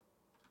friend.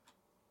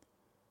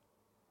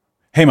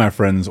 Hey, my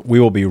friends, we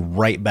will be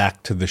right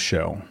back to the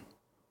show.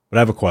 But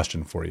I have a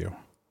question for you.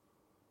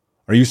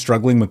 Are you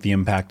struggling with the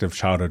impact of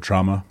childhood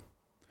trauma?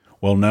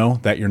 Well, know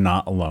that you're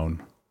not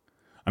alone.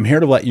 I'm here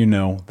to let you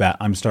know that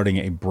I'm starting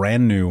a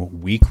brand new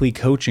weekly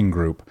coaching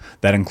group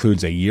that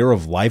includes a year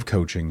of live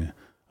coaching,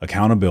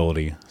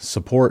 accountability,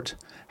 support,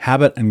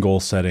 habit and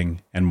goal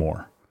setting, and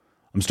more.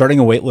 I'm starting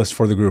a waitlist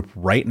for the group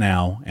right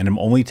now, and I'm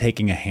only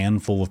taking a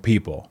handful of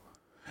people.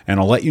 And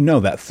I'll let you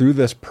know that through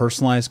this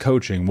personalized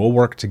coaching, we'll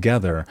work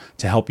together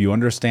to help you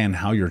understand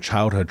how your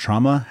childhood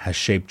trauma has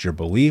shaped your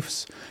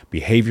beliefs,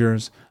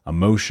 behaviors,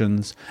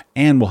 emotions,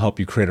 and will help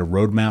you create a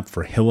roadmap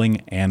for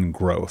healing and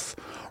growth.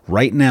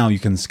 Right now, you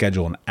can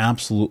schedule an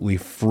absolutely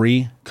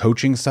free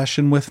coaching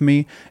session with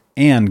me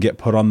and get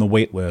put on the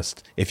wait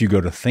list if you go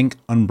to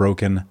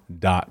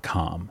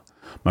thinkunbroken.com.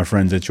 My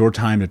friends, it's your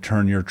time to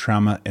turn your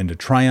trauma into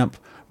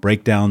triumph,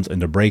 breakdowns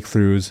into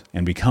breakthroughs,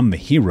 and become the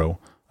hero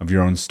of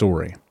your own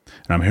story.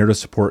 And I'm here to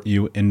support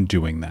you in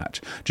doing that.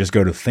 Just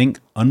go to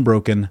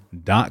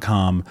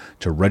thinkunbroken.com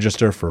to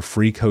register for a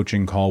free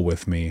coaching call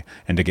with me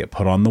and to get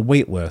put on the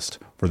wait list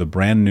for the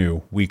brand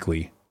new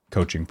weekly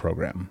coaching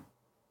program.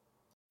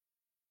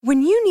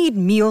 When you need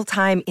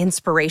mealtime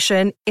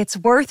inspiration, it's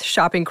worth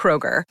shopping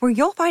Kroger, where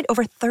you'll find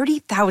over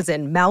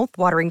 30,000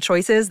 mouth-watering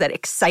choices that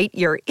excite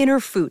your inner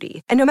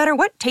foodie. And no matter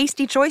what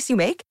tasty choice you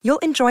make, you'll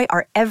enjoy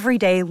our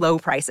everyday low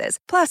prices,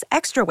 plus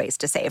extra ways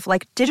to save,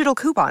 like digital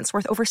coupons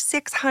worth over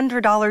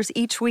 $600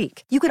 each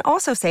week. You can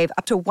also save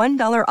up to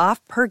 $1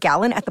 off per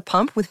gallon at the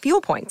pump with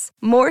fuel points.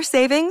 More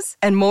savings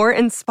and more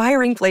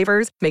inspiring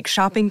flavors make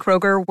shopping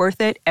Kroger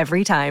worth it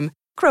every time.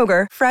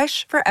 Kroger,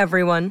 fresh for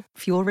everyone.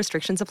 Fuel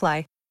restrictions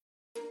apply.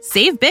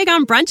 Save big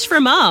on brunch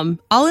for mom,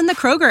 all in the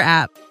Kroger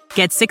app.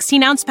 Get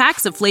 16-ounce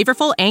packs of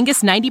flavorful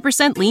Angus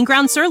 90% lean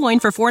ground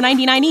sirloin for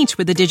 $4.99 each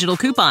with a digital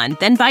coupon.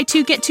 Then buy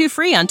 2, get 2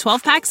 free on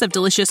 12 packs of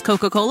delicious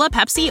Coca-Cola,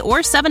 Pepsi, or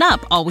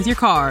 7-Up, all with your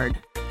card.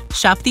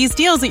 Shop these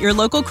deals at your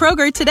local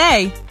Kroger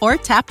today, or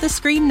tap the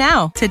screen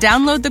now to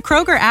download the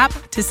Kroger app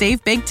to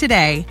save big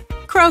today.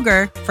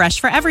 Kroger, fresh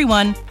for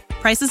everyone.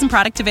 Prices and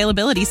product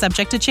availability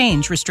subject to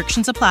change.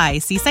 Restrictions apply.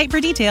 See site for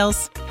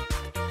details.